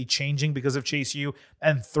legitimately changing because of Chase U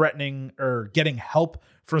and threatening or getting help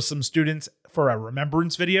from some students for a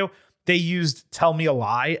remembrance video. They used Tell Me a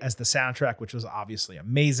Lie as the soundtrack, which was obviously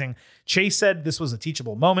amazing. Chase said this was a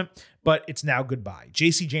teachable moment, but it's now goodbye.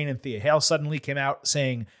 JC Jane and Thea Hale suddenly came out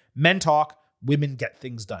saying, men talk, women get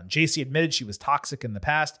things done. JC admitted she was toxic in the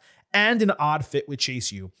past and an odd fit with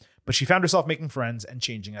Chase U, but she found herself making friends and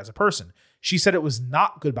changing as a person. She said it was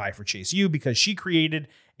not goodbye for Chase U because she created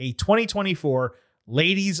a 2024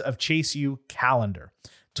 Ladies of Chase U calendar.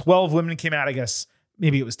 12 women came out, I guess.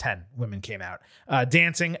 Maybe it was 10 women came out,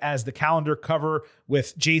 dancing as the calendar cover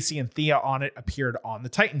with JC and Thea on it appeared on the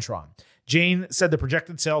Titantron. Jane said the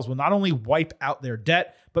projected sales will not only wipe out their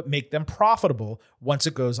debt, but make them profitable once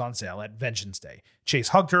it goes on sale at Vengeance Day. Chase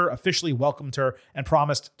hugged her, officially welcomed her, and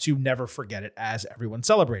promised to never forget it as everyone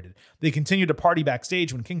celebrated. They continued to party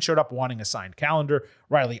backstage when King showed up wanting a signed calendar.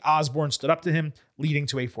 Riley Osborne stood up to him, leading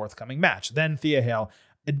to a forthcoming match. Then Thea Hale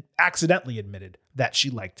accidentally admitted that she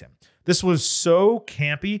liked him. This was so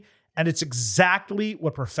campy, and it's exactly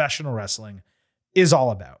what professional wrestling is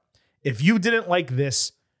all about. If you didn't like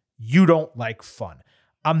this, you don't like fun.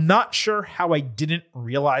 I'm not sure how I didn't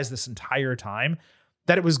realize this entire time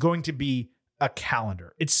that it was going to be a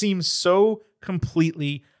calendar. It seems so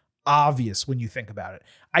completely obvious when you think about it.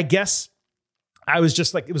 I guess I was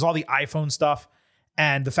just like, it was all the iPhone stuff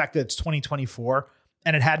and the fact that it's 2024,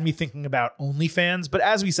 and it had me thinking about OnlyFans. But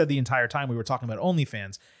as we said the entire time we were talking about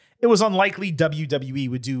OnlyFans, it was unlikely WWE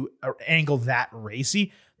would do an angle that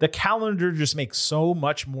racy. The calendar just makes so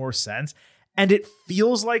much more sense. And it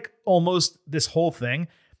feels like almost this whole thing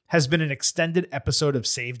has been an extended episode of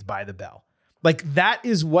Saved by the Bell. Like that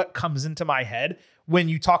is what comes into my head when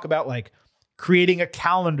you talk about like creating a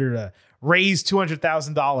calendar to raise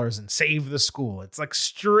 $200,000 and save the school. It's like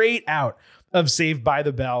straight out of Saved by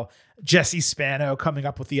the Bell. Jesse Spano coming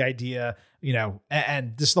up with the idea,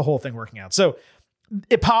 and just the whole thing working out. So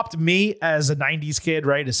it popped me as a 90s kid,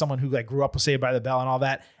 right? As someone who like grew up with Saved by the Bell and all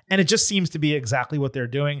that. And it just seems to be exactly what they're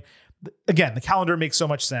doing. Again, the calendar makes so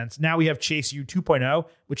much sense. Now we have Chase U 2.0,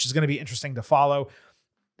 which is going to be interesting to follow.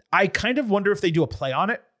 I kind of wonder if they do a play on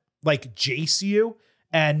it, like JCU,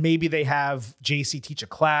 and maybe they have JC teach a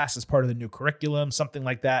class as part of the new curriculum, something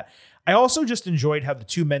like that. I also just enjoyed how the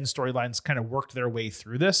two men's storylines kind of worked their way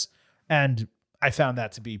through this, and I found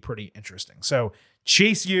that to be pretty interesting. So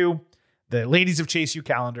Chase U, the Ladies of Chase U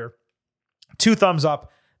calendar, 2 thumbs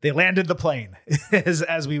up. They landed the plane,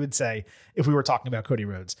 as we would say if we were talking about Cody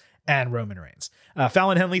Rhodes and Roman Reigns.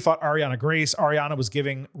 Fallon Henley fought Ariana Grace. Ariana was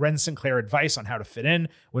giving Ren Sinclair advice on how to fit in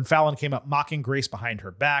when Fallon came up mocking Grace behind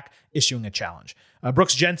her back, issuing a challenge.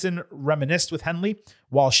 Brooks Jensen reminisced with Henley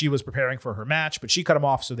while she was preparing for her match, but she cut him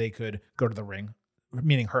off so they could go to the ring,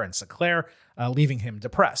 meaning her and Sinclair, leaving him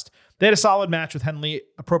depressed. They had a solid match with Henley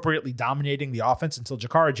appropriately dominating the offense until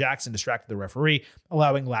Jakara Jackson distracted the referee,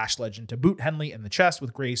 allowing Lash Legend to boot Henley in the chest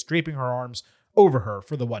with Grace draping her arms over her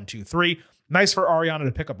for the 1-2-3. Nice for Ariana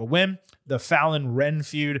to pick up a win. The Fallon-Ren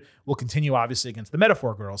feud will continue, obviously, against the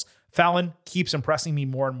Metaphor Girls. Fallon keeps impressing me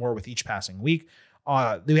more and more with each passing week.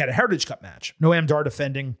 They had a Heritage Cup match. Noam Dar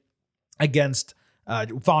defending against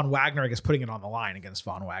Von Wagner, I guess putting it on the line against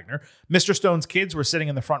Von Wagner. Mr. Stone's kids were sitting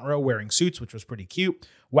in the front row wearing suits, which was pretty cute.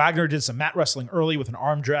 Wagner did some mat wrestling early with an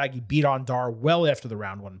arm drag. He beat on Dar well after the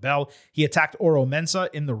round 1 bell. He attacked Oro Mensah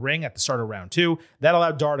in the ring at the start of round 2. That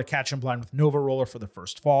allowed Dar to catch him blind with Nova Roller for the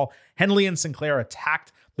first fall. Henley and Sinclair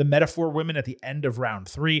attacked the Metaphor women at the end of round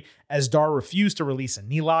 3 as Dar refused to release a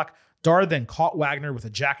knee lock. Dar then caught Wagner with a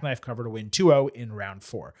jackknife cover to win 2-0 in round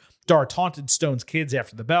 4. Dar taunted Stone's kids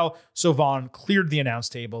after the bell, so Vaughn cleared the announce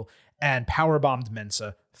table and powerbombed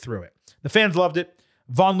Mensah through it. The fans loved it.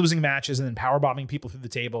 Vaughn losing matches and then powerbombing people through the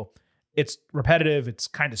table. It's repetitive. It's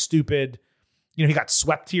kind of stupid. He got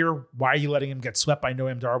swept here. Why are you letting him get swept by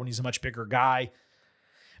Noam Dar when he's a much bigger guy?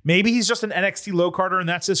 Maybe he's just an NXT low-carder and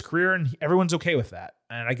that's his career and everyone's okay with that.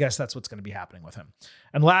 And I guess that's what's going to be happening with him.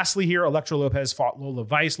 And lastly here, Elektra Lopez fought Lola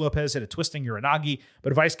Vice. Lopez hit a twisting Uranagi,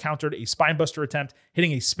 but Vice countered a spinebuster attempt,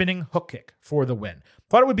 hitting a spinning hook kick for the win.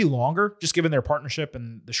 Thought it would be longer, just given their partnership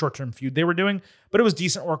and the short-term feud they were doing, but it was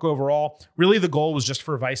decent work overall. Really, the goal was just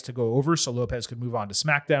for Vice to go over so Lopez could move on to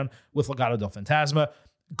SmackDown with Legado del Fantasma.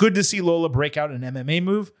 Good to see Lola break out an MMA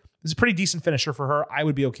move. It's a pretty decent finisher for her. I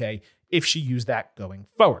would be okay if she used that going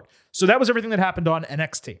forward. So that was everything that happened on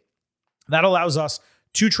NXT. That allows us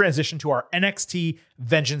to transition to our NXT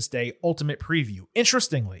Vengeance Day Ultimate Preview.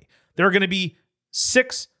 Interestingly, there are going to be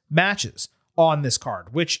 6 matches on this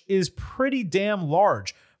card, which is pretty damn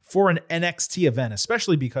large for an NXT event,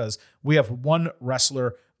 especially because we have one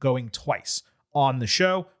wrestler going twice on the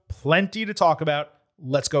show. Plenty to talk about.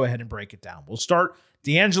 Let's go ahead and break it down. We'll start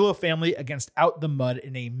D'Angelo family against Out the Mud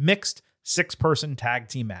in a mixed 6-person tag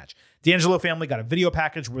team match. D'Angelo family got a video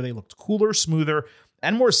package where they looked cooler, smoother,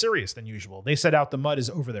 and more serious than usual. They said Out the Mud is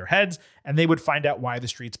over their heads, and they would find out why the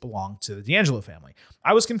streets belong to the D'Angelo family.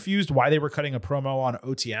 I was confused why they were cutting a promo on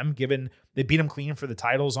OTM, given they beat them clean for the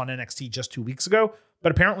titles on NXT just 2 weeks ago,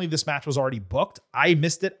 but apparently this match was already booked. I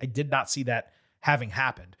missed it. I did not see that having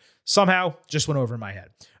happened. Somehow, just went over my head.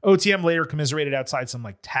 OTM later commiserated outside some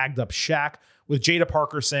tagged up shack with Jada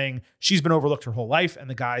Parker saying she's been overlooked her whole life, and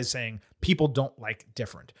the guys saying people don't like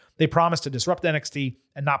different. They promised to disrupt NXT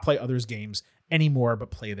and not play others' games anymore,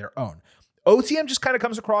 but play their own. OTM just kind of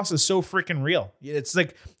comes across as so freaking real. It's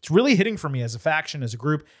really hitting for me as a faction, as a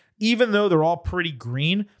group, even though they're all pretty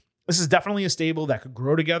green. This is definitely a stable that could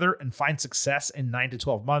grow together and find success in 9 to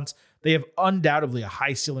 12 months. They have undoubtedly a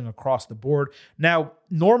high ceiling across the board. Now,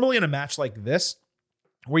 normally in a match like this,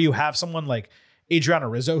 where you have someone like Adriana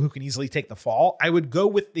Rizzo who can easily take the fall, I would go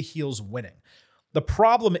with the heels winning. The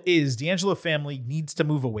problem is D'Angelo family needs to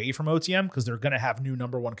move away from OTM because they're going to have new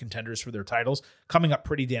number one contenders for their titles coming up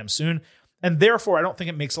pretty damn soon. And therefore, I don't think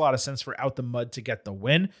it makes a lot of sense for Out the Mud to get the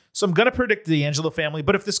win. So I'm going to predict the D'Angelo family.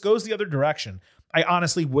 But if this goes the other direction, I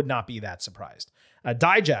honestly would not be that surprised.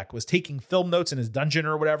 Dijak was taking film notes in his dungeon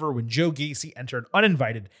or whatever when Joe Gacy entered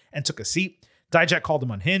uninvited and took a seat. Dijak called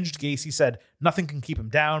him unhinged. Gacy said nothing can keep him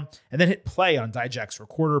down, and then hit play on Dijak's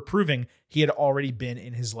recorder, proving he had already been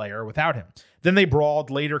in his lair without him. Then they brawled,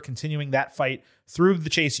 later continuing that fight through the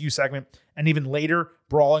Chase U segment, and even later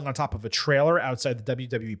brawling on top of a trailer outside the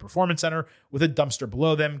WWE Performance Center with a dumpster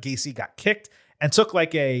below them. Gacy got kicked and took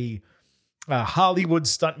a Hollywood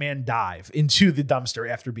stuntman dive into the dumpster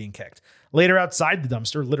after being kicked. Later outside the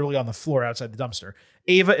dumpster, literally on the floor outside the dumpster,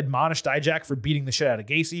 Ava admonished Dijak for beating the shit out of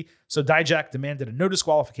Gacy, so Dijak demanded a no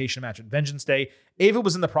disqualification match at Vengeance Day. Ava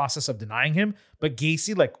was in the process of denying him, but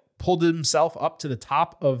Gacy pulled himself up to the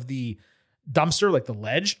top of the dumpster, the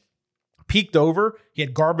ledge, peeked over. He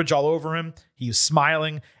had garbage all over him. He was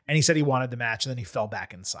smiling, and he said he wanted the match, and then he fell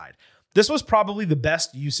back inside. This was probably the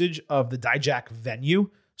best usage of the Dijak venue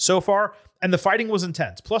so far, and the fighting was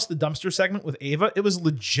intense. Plus the dumpster segment with Ava, it was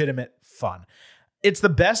legitimate fun. It's the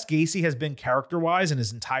best Gacy has been character-wise in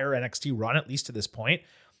his entire NXT run, at least to this point.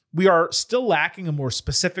 We are still lacking a more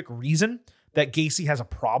specific reason that Gacy has a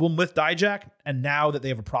problem with Dijak, and now that they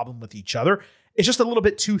have a problem with each other. It's just a little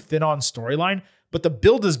bit too thin on storyline, but the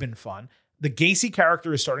build has been fun. The Gacy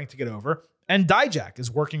character is starting to get over, and Dijak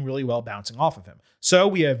is working really well bouncing off of him. So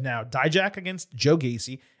we have now Dijak against Joe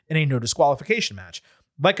Gacy in a no disqualification match.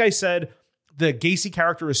 Like I said, the Gacy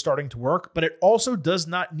character is starting to work, but it also does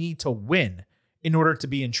not need to win in order to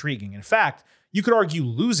be intriguing. In fact, you could argue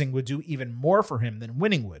losing would do even more for him than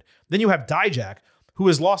winning would. Then you have Dijak, who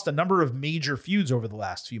has lost a number of major feuds over the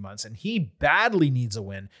last few months, and he badly needs a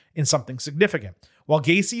win in something significant. While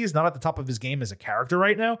Gacy is not at the top of his game as a character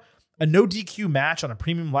right now, a no DQ match on a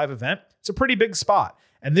premium live event, it's a pretty big spot.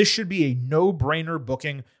 And this should be a no-brainer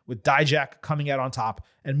booking with Dijak coming out on top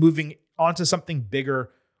and moving on to something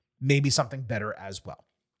bigger, maybe something better as well.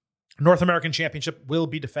 North American Championship will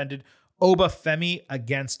be defended. Oba Femi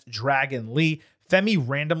against Dragon Lee. Femi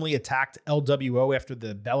randomly attacked LWO after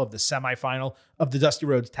the bell of the semifinal of the Dusty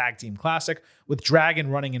Rhodes Tag Team Classic, with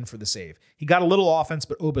Dragon running in for the save. He got a little offense,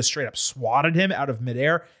 but Oba straight up swatted him out of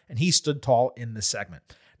midair, and he stood tall in the segment.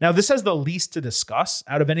 Now, this has the least to discuss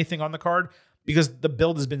out of anything on the card because the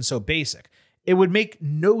build has been so basic. It would make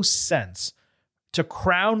no sense to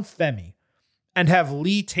crown Femi and have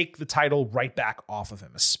Lee take the title right back off of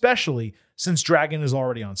him, especially since Dragon is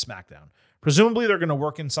already on SmackDown. Presumably, they're going to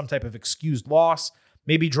work in some type of excused loss.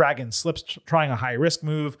 Maybe Dragon slips trying a high-risk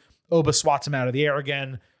move. Oba swats him out of the air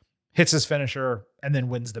again, hits his finisher, and then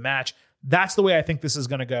wins the match. That's the way I think this is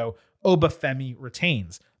going to go. Oba Femi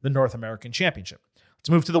retains the North American Championship. Let's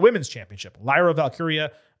move to the Women's Championship. Lyra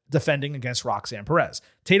Valkyria defending against Roxanne Perez.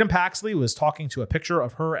 Tatum Paxley was talking to a picture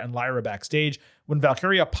of her and Lyra backstage when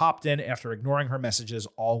Valkyria popped in after ignoring her messages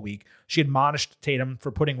all week. She admonished Tatum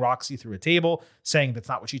for putting Roxy through a table, saying that's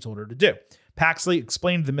not what she told her to do. Paxley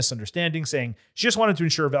explained the misunderstanding, saying she just wanted to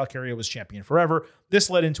ensure Valkyria was champion forever. This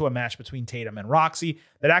led into a match between Tatum and Roxy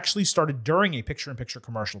that actually started during a picture-in-picture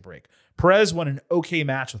commercial break. Perez won an okay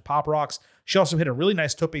match with Pop Rocks. She also hit a really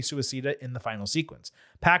nice tope suicida in the final sequence.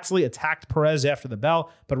 Paxley attacked Perez after the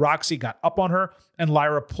bell, but Roxy got up on her, and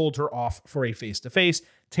Lyra pulled her off for a face-to-face.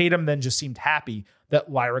 Tatum then just seemed happy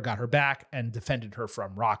that Lyra got her back and defended her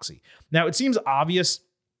from Roxy. Now, it seems obvious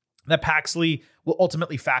that Paxley will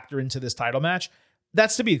ultimately factor into this title match.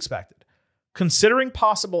 That's to be expected. Considering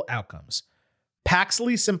possible outcomes,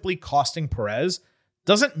 Paxley simply costing Perez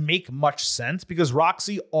doesn't make much sense because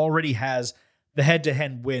Roxy already has the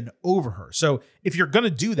head-to-head win over her. So if you're going to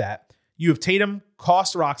do that, you have Tatum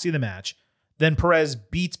cost Roxy the match, then Perez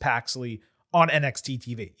beats Paxley on NXT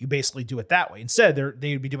TV. You basically do it that way. Instead,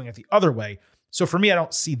 they would be doing it the other way. So for me, I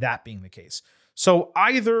don't see that being the case. So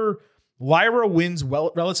either Lyra wins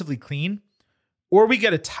relatively clean, or we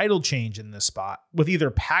get a title change in this spot with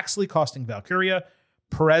either Paxley costing Valkyria,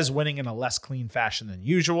 Perez winning in a less clean fashion than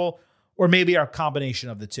usual, or maybe a combination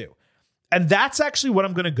of the two. And that's actually what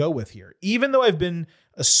I'm going to go with here. Even though I've been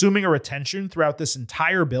assuming a retention throughout this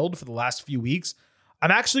entire build for the last few weeks,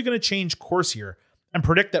 I'm actually going to change course here and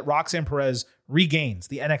predict that Roxanne Perez regains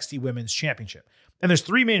the NXT Women's Championship. And there's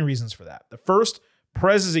three main reasons for that. The first,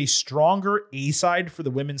 Perez is a stronger A-side for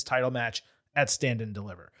the women's title match at Stand and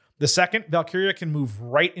Deliver. The second, Valkyria can move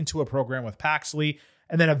right into a program with Paxley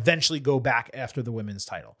and then eventually go back after the women's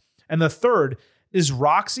title. And the third is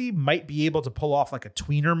Roxy might be able to pull off like a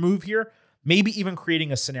tweener move here, maybe even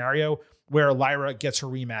creating a scenario where Lyra gets her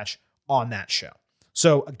rematch on that show.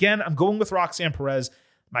 So again, I'm going with Roxanne Perez.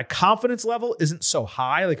 My confidence level isn't so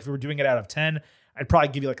high. Like if we were doing it out of 10, I'd probably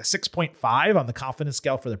give you like a 6.5 on the confidence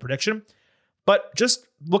scale for the prediction. But just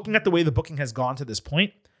looking at the way the booking has gone to this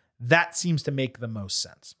point, that seems to make the most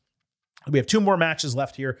sense. We have two more matches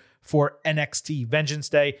left here for NXT Vengeance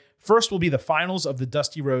Day. First will be the finals of the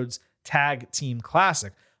Dusty Rhodes Tag Team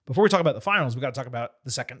Classic. Before we talk about the finals, we got to talk about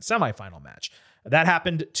the second semifinal match. That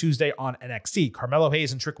happened Tuesday on NXT. Carmelo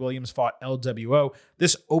Hayes and Trick Williams fought LWO.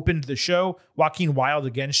 This opened the show. Joaquin Wilde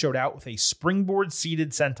again showed out with a springboard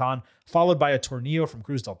seated senton, followed by a tornillo from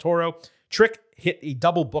Cruz del Toro. Trick hit a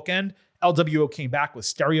double bookend. LWO came back with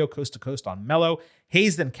stereo coast to coast on Mello.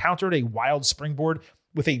 Hayes then countered a wild springboard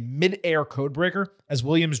with a mid-air codebreaker as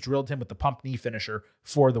Williams drilled him with the pump knee finisher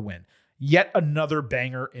for the win. Yet another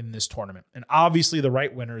banger in this tournament, and obviously the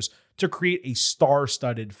right winners to create a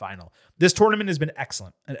star-studded final. This tournament has been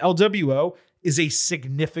excellent, and LWO is a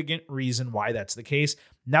significant reason why that's the case.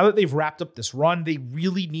 Now that they've wrapped up this run, they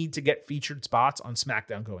really need to get featured spots on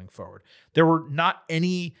SmackDown going forward. There were not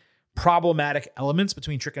any problematic elements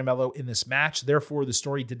between Trick and Mello in this match. Therefore, the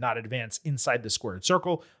story did not advance inside the squared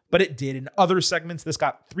circle, but it did in other segments. This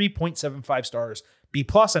got 3.75 stars, B+,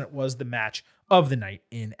 and it was the match of the night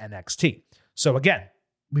in NXT. So again,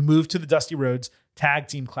 we move to the Dusty Rhodes Tag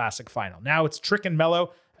Team Classic final. Now it's Trick and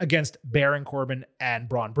Mello against Baron Corbin and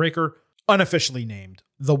Braun Breaker, unofficially named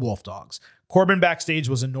the Wolf Dogs. Corbin backstage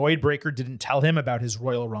was annoyed Breaker didn't tell him about his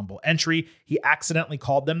Royal Rumble entry. He accidentally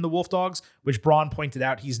called them the Wolf Dogs, which Braun pointed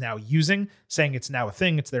out he's now using, saying it's now a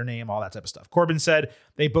thing, it's their name, all that type of stuff. Corbin said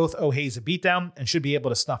they both owe Hayes a beatdown and should be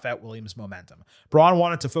able to snuff out Williams' momentum. Braun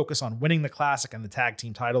wanted to focus on winning the Classic and the tag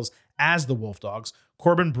team titles as the Wolf Dogs.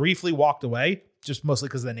 Corbin briefly walked away, just mostly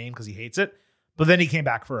because of the name, because he hates it, but then he came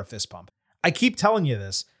back for a fist pump. I keep telling you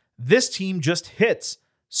this team just hits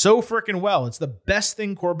so freaking well. It's the best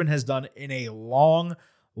thing Corbin has done in a long,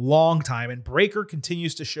 long time. And Breaker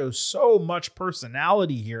continues to show so much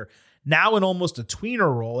personality here, now in almost a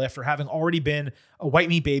tweener role after having already been a white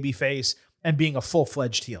meat babyface and being a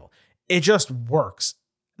full-fledged heel. It just works.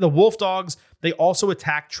 The Wolf Dogs, they also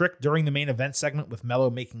attack Trick during the main event segment with Mello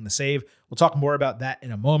making the save. We'll talk more about that in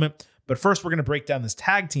a moment. But first, we're going to break down this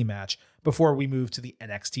tag team match before we move to the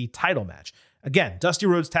NXT title match. Again, Dusty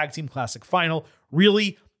Rhodes Tag Team Classic final.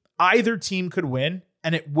 Really, either team could win,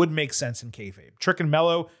 and it would make sense in kayfabe. Trick and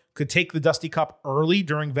Mello could take the Dusty Cup early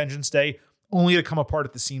during Vengeance Day, only to come apart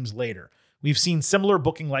at the seams later. We've seen similar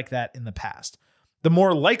booking like that in the past. The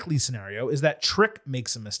more likely scenario is that Trick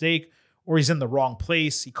makes a mistake, or he's in the wrong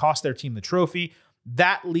place, he costs their team the trophy.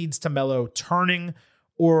 That leads to Mello turning,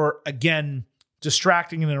 or again,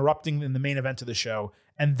 distracting and interrupting in the main event of the show,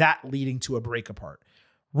 and that leading to a break apart.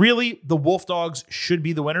 Really, the Wolf Dogs should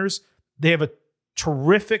be the winners. They have a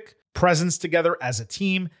terrific presence together as a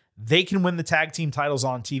team. They can win the tag team titles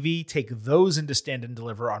on TV, take those into Stand and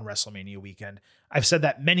Deliver on WrestleMania weekend. I've said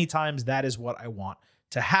that many times. That is what I want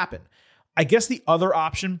to happen. I guess the other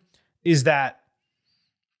option is that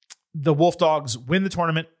the Wolf Dogs win the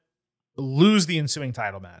tournament, lose the ensuing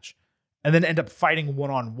title match, and then end up fighting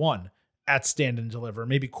one-on-one at Stand and Deliver.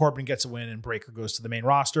 Maybe Corbin gets a win and Breaker goes to the main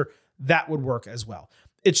roster. That would work as well.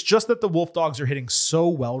 It's just that the Wolf Dogs are hitting so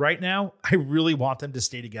well right now. I really want them to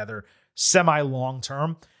stay together semi-long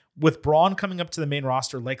term. With Braun coming up to the main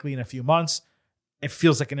roster likely in a few months, it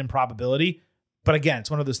feels like an improbability. But again,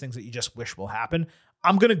 it's one of those things that you just wish will happen.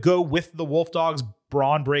 I'm going to go with the Wolf Dogs,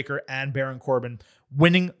 Braun Breaker, and Baron Corbin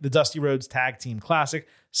winning the Dusty Rhodes Tag Team Classic.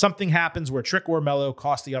 something happens where Trick or Melo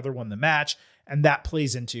cost the other one the match, and that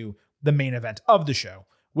plays into the main event of the show,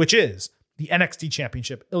 which is the NXT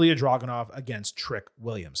Championship, Ilya Dragunov against Trick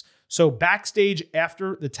Williams. So backstage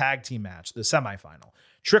after the tag team match, the semifinal,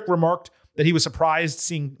 Trick remarked that he was surprised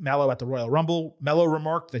seeing Melo at the Royal Rumble. Melo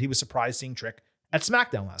remarked that he was surprised seeing Trick at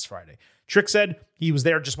SmackDown last Friday. Trick said he was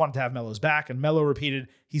there, just wanted to have Melo's back, and Melo repeated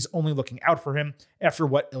he's only looking out for him after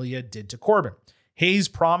what Ilya did to Corbin. Hayes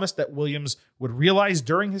promised that Williams would realize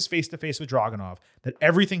during his face-to-face with Dragunov that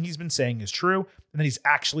everything he's been saying is true and that he's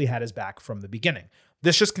actually had his back from the beginning.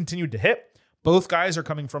 This just continued to hit. Both guys are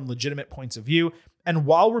coming from legitimate points of view, and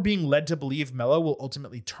while we're being led to believe Melo will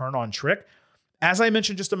ultimately turn on Trick, as I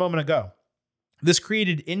mentioned just a moment ago, this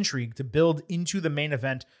created intrigue to build into the main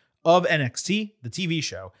event of NXT, the TV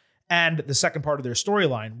show, and the second part of their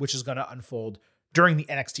storyline, which is going to unfold during the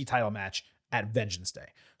NXT title match at Vengeance Day.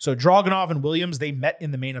 So Dragunov and Williams, they met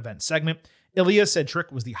in the main event segment. Ilya said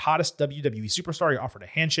Trick was the hottest WWE superstar. He offered a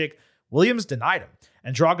handshake. Williams denied him.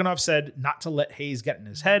 And Dragunov said not to let Hayes get in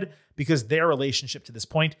his head because their relationship to this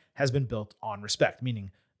point has been built on respect,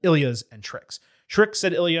 meaning Ilya's and Trick's. Trick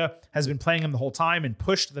said Ilya has been playing him the whole time and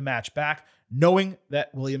pushed the match back, knowing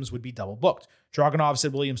that Williams would be double booked. Dragunov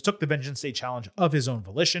said Williams took the Vengeance Day challenge of his own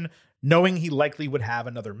volition, knowing he likely would have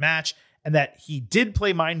another match, and that he did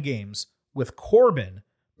play mind games with Corbin,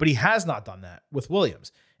 but he has not done that with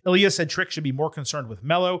Williams. Ilya said Trick should be more concerned with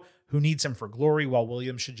Melo, who needs him for glory, while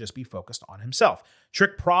Williams should just be focused on himself.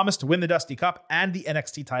 Trick promised to win the Dusty Cup and the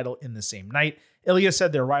NXT title in the same night. Ilya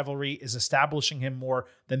said their rivalry is establishing him more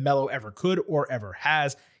than Melo ever could or ever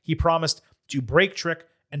has. He promised to break Trick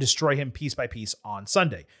and destroy him piece by piece on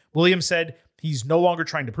Sunday. Williams said he's no longer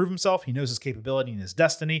trying to prove himself. He knows his capability and his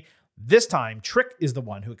destiny. This time, Trick is the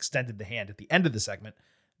one who extended the hand at the end of the segment.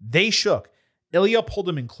 They shook. Ilya pulled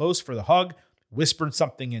him in close for the hug, whispered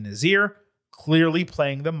something in his ear, clearly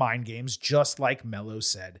playing the mind games just like Melo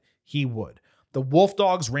said he would. The Wolf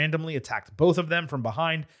Dogs randomly attacked both of them from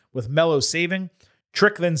behind, with Melo saving.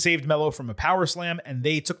 Trick then saved Melo from a power slam, and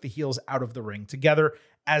they took the heels out of the ring together.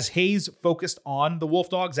 As Hayes focused on the Wolf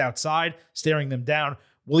Dogs outside, staring them down,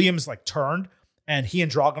 Williams turned, and he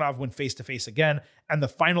and Dragunov went face-to-face again, and the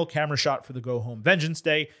final camera shot for the Go-Home Vengeance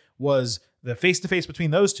Day was the face-to-face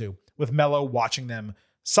between those two, with Melo watching them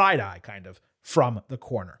side-eye, kind of, from the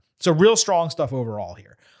corner. So real strong stuff overall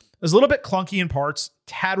here. It was a little bit clunky in parts,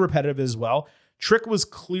 tad repetitive as well. Trick was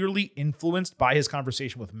clearly influenced by his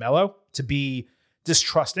conversation with Melo to be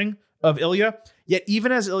distrusting of Ilya, yet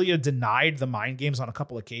even as Ilya denied the mind games on a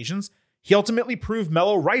couple occasions, he ultimately proved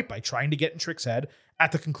Melo right by trying to get in Trick's head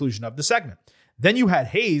at the conclusion of the segment. Then you had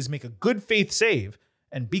Hayes make a good faith save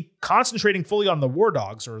and be concentrating fully on the War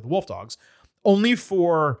Dogs or the Wolf Dogs, only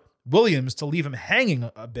for Williams to leave him hanging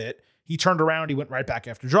a bit. He turned around, he went right back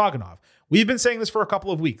after Dragunov. We've been saying this for a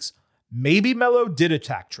couple of weeks. Maybe Melo did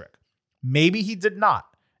attack Trick. Maybe he did not,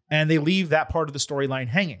 and they leave that part of the storyline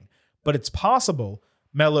hanging. But it's possible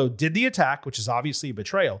Melo did the attack, which is obviously a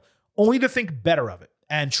betrayal, only to think better of it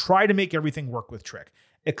and try to make everything work with Trick.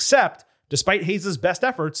 Except, despite Hayes' best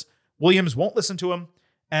efforts, Williams won't listen to him,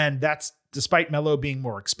 and that's despite Melo being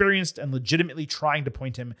more experienced and legitimately trying to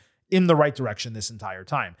point him in the right direction this entire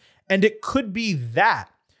time. And it could be that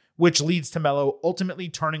which leads to Melo ultimately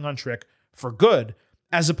turning on Trick for good,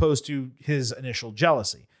 as opposed to his initial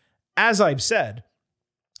jealousy. As I've said,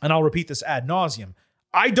 and I'll repeat this ad nauseum,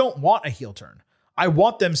 I don't want a heel turn. I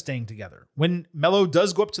want them staying together. When Melo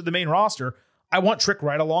does go up to the main roster, I want Trick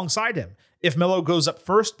right alongside him. If Melo goes up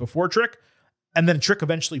first before Trick, and then Trick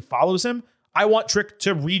eventually follows him, I want Trick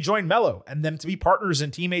to rejoin Melo and them to be partners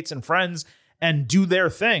and teammates and friends and do their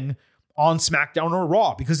thing on SmackDown or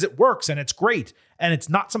Raw, because it works and it's great. And it's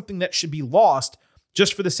not something that should be lost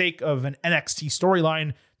just for the sake of an NXT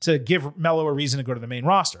storyline to give Melo a reason to go to the main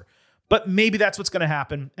roster. But maybe that's what's going to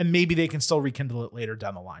happen, and maybe they can still rekindle it later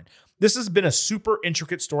down the line. This has been a super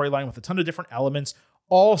intricate storyline with a ton of different elements,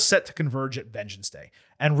 all set to converge at Vengeance Day.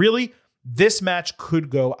 And really, this match could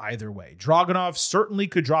go either way. Dragunov certainly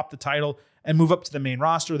could drop the title and move up to the main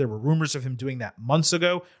roster. There were rumors of him doing that months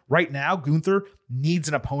ago. Right now, Gunther needs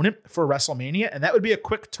an opponent for WrestleMania, and that would be a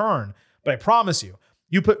quick turn. But I promise you,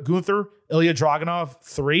 you put Gunther, Ilya Dragunov,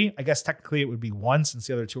 3. I guess technically it would be 1 since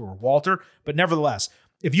the other 2 were Walter. But nevertheless,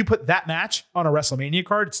 if you put that match on a WrestleMania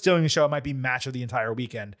card, it's stealing the show. It might be match of the entire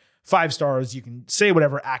weekend. 5 stars. You can say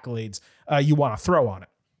whatever accolades you want to throw on it.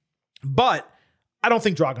 But I don't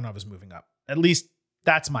think Dragunov is moving up. At least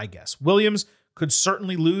that's my guess. Williams could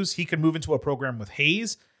certainly lose. He could move into a program with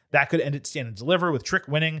Hayes. That could end at Stand and Deliver with Trick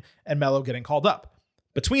winning and Melo getting called up.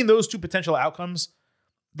 Between those two potential outcomes,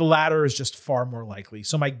 the latter is just far more likely.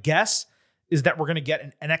 So my guess is that we're going to get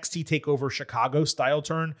an NXT TakeOver Chicago style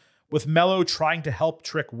turn with Melo trying to help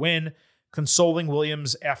Trick win, consoling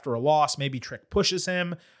Williams after a loss. Maybe Trick pushes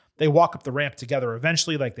him. They walk up the ramp together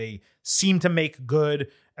eventually, like they seem to make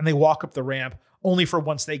good, and they walk up the ramp only for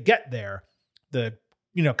once they get there, the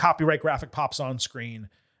copyright graphic pops on screen.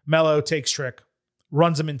 Melo takes Trick,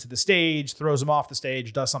 runs him into the stage, throws him off the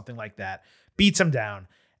stage, does something like that, beats him down,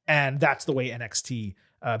 and that's the way NXT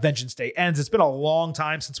Vengeance Day ends. It's been a long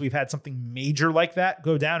time since we've had something major like that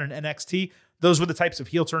go down in NXT. Those were the types of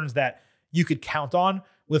heel turns that you could count on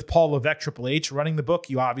with Paul Levesque, Triple H running the book.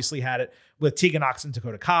 You obviously had it with Tegan Nox and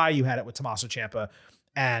Dakota Kai. You had it with Tommaso Ciampa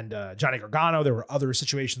and Johnny Gargano. There were other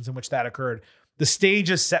situations in which that occurred. The stage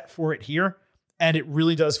is set for it here, and it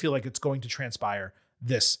really does feel like it's going to transpire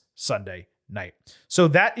this Sunday night. So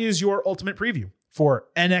that is your ultimate preview for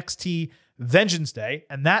NXT Vengeance Day,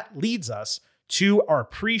 and that leads us to our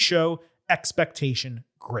pre-show expectation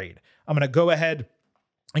grade. I'm going to go ahead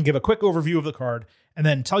and give a quick overview of the card and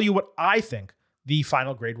then tell you what I think the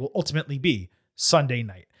final grade will ultimately be Sunday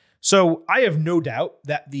night. So I have no doubt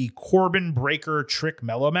that the Corbin Breakker Trick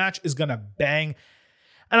Melo match is going to bang.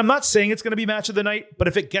 And I'm not saying it's going to be match of the night, but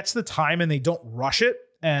if it gets the time and they don't rush it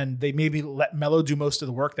and they maybe let Melo do most of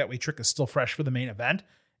the work, that way Trick is still fresh for the main event,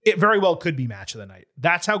 it very well could be match of the night.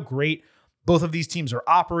 That's how great both of these teams are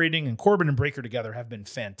operating, and Corbin and Breakker together have been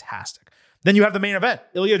fantastic. Then you have the main event,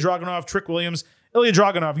 Ilya Dragunov, Trick Williams. Ilya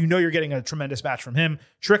Dragunov, you're getting a tremendous match from him.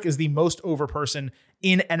 Trick is the most over person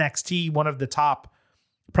in NXT, one of the top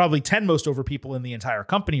probably 10 most over people in the entire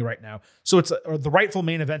company right now. So it's the rightful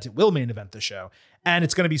main event. It will main event the show, and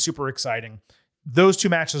it's going to be super exciting. Those two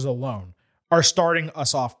matches alone are starting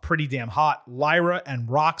us off pretty damn hot. Lyra and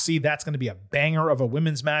Roxy, that's going to be a banger of a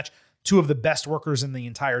women's match. Two of the best workers in the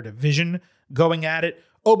entire division going at it.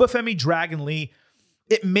 Obafemi Dragon Lee,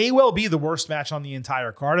 it may well be the worst match on the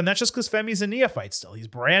entire card, and that's just because Femi's a neophyte still. He's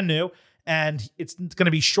brand new, and it's going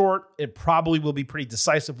to be short. It probably will be pretty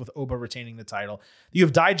decisive with Oba retaining the title. You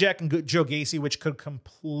have Dijak and Joe Gacy, which could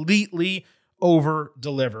completely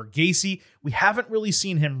over-deliver. Gacy, we haven't really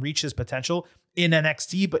seen him reach his potential in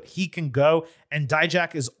NXT, but he can go, and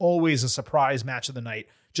Dijak is always a surprise match of the night,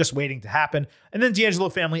 just waiting to happen. And then D'Angelo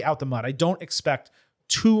Family out the mud. I don't expect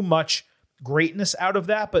too much greatness out of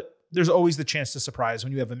that, but there's always the chance to surprise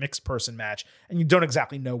when you have a mixed person match and you don't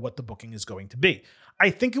exactly know what the booking is going to be. I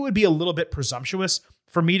think it would be a little bit presumptuous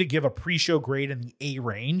for me to give a pre-show grade in the A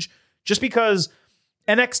range, just because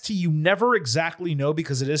NXT, you never exactly know,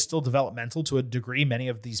 because it is still developmental to a degree. Many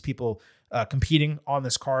of these people competing on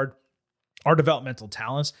this card are developmental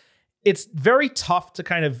talents. It's very tough to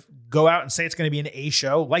kind of go out and say it's going to be an A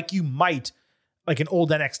show like you might like an old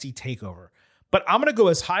NXT takeover. But I'm going to go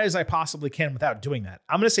as high as I possibly can without doing that.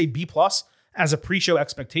 I'm going to say B+ as a pre-show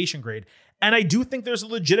expectation grade. And I do think there's a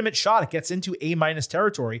legitimate shot it gets into A-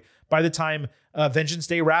 territory by the time Vengeance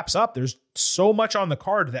Day wraps up. There's so much on the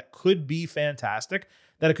card that could be fantastic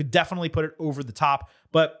that it could definitely put it over the top.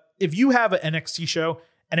 But if you have an NXT show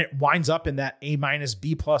and it winds up in that A-,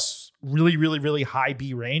 B+, really, really, really high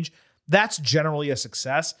B range, that's generally a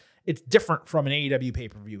success. It's different from an AEW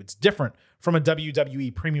pay-per-view. It's different from a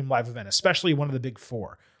WWE premium live event, especially one of the big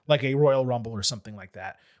four, like a Royal Rumble or something like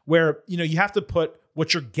that, where, you have to put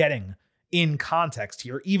what you're getting in context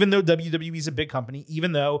here. Even though WWE is a big company,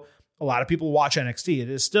 even though a lot of people watch NXT, it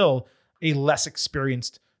is still a less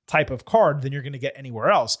experienced type of card than you're going to get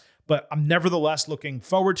anywhere else. But I'm nevertheless looking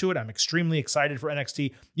forward to it. I'm extremely excited for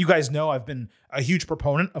NXT. You guys know I've been a huge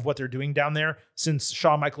proponent of what they're doing down there since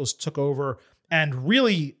Shawn Michaels took over, and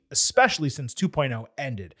really, especially since 2.0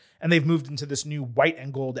 ended. And they've moved into this new white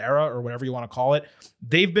and gold era, or whatever you want to call it.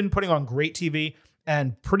 They've been putting on great TV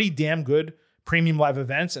and pretty damn good premium live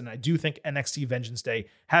events. And I do think NXT Vengeance Day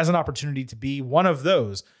has an opportunity to be one of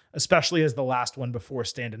those, especially as the last one before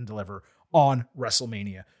Stand and Deliver on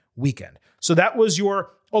WrestleMania weekend. So that was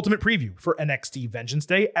your ultimate preview for NXT Vengeance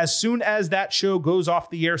Day. As soon as that show goes off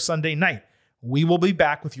the air Sunday night, we will be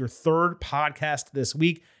back with your third podcast this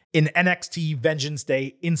week in NXT Vengeance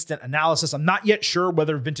Day Instant Analysis. I'm not yet sure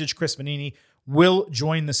whether Vintage Chris Vanini will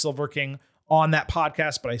join the Silver King on that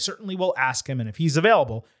podcast, but I certainly will ask him, and if he's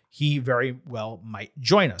available, he very well might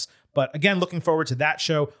join us. But again, looking forward to that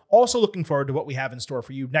show. Also looking forward to what we have in store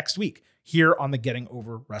for you next week here on the Getting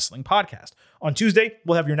Over Wrestling podcast. On Tuesday,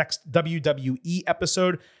 we'll have your next WWE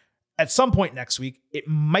episode. At some point next week, it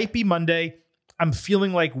might be Monday. I'm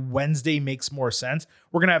feeling like Wednesday makes more sense.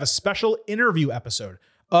 We're going to have a special interview episode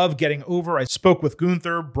of Getting Over. I spoke with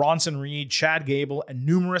Gunther, Bronson Reed, Chad Gable, and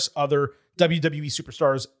numerous other WWE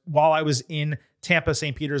superstars while I was in Tampa,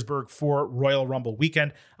 St. Petersburg for Royal Rumble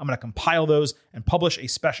weekend. I'm going to compile those and publish a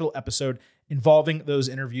special episode involving those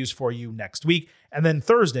interviews for you next week. And then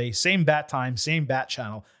Thursday, same bat time, same bat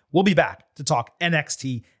channel, we'll be back to talk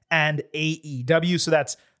NXT and AEW. So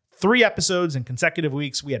that's 3 episodes in consecutive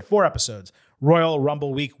weeks. We had 4 episodes. Royal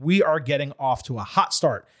Rumble week. We are getting off to a hot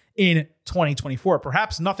start in 2024.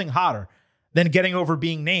 Perhaps nothing hotter than Getting Over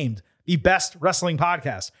being named the best wrestling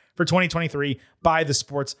podcast for 2023 by the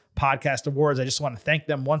Sports Podcast Awards. I just want to thank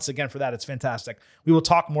them once again for that. It's fantastic. We will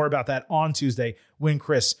talk more about that on Tuesday when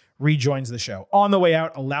Chris rejoins the show. On the way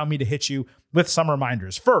out, allow me to hit you with some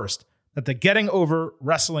reminders. First, that the Getting Over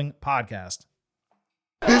Wrestling podcast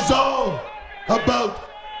is all about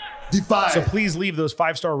Defy. So please leave those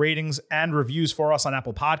 5-star ratings and reviews for us on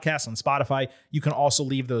Apple Podcasts, on Spotify. You can also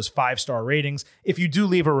leave those 5-star ratings. If you do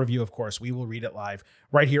leave a review, of course, we will read it live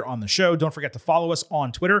right here on the show. Don't forget to follow us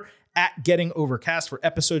on Twitter at Getting Overcast for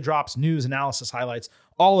episode drops, news, analysis, highlights,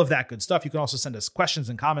 all of that good stuff. You can also send us questions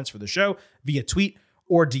and comments for the show via tweet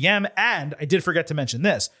or DM. And I did forget to mention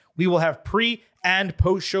this. We will have pre- and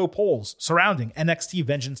post-show polls surrounding NXT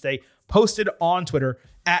Vengeance Day posted on Twitter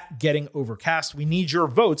at Getting Overcast. We need your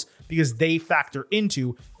votes because they factor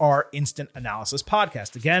into our instant analysis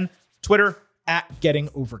podcast. Again, Twitter at Getting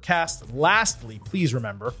Overcast. Lastly, please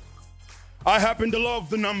remember, I happen to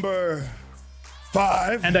love the number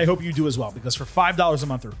 5. and I hope you do as well, because for $5 a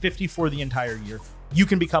month or $50 for the entire year, you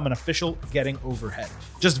can become an official Getting Overhead.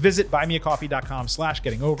 Just visit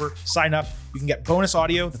buymeacoffee.com/gettingover, sign up. You can get bonus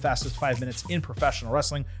audio, the fastest 5 minutes in professional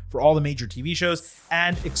wrestling for all the major TV shows,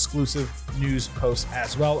 and exclusive news posts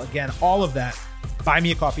as well. Again, all of that,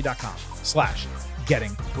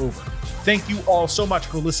 buymeacoffee.com/gettingover. Thank you all so much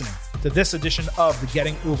for listening to this edition of the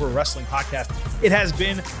Getting Over Wrestling podcast. It has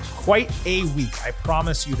been quite a week, I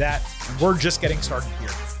promise you that. And we're just getting started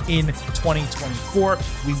here in 2024.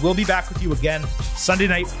 We will be back with you again Sunday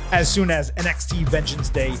night as soon as NXT Vengeance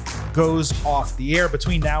Day goes off the air.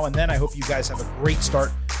 Between now and then, I hope you guys have a great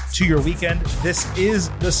start to your weekend. This is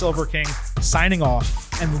the Silver King signing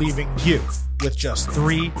off and leaving you with just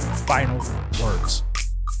 3 final words.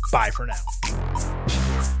 Bye for now.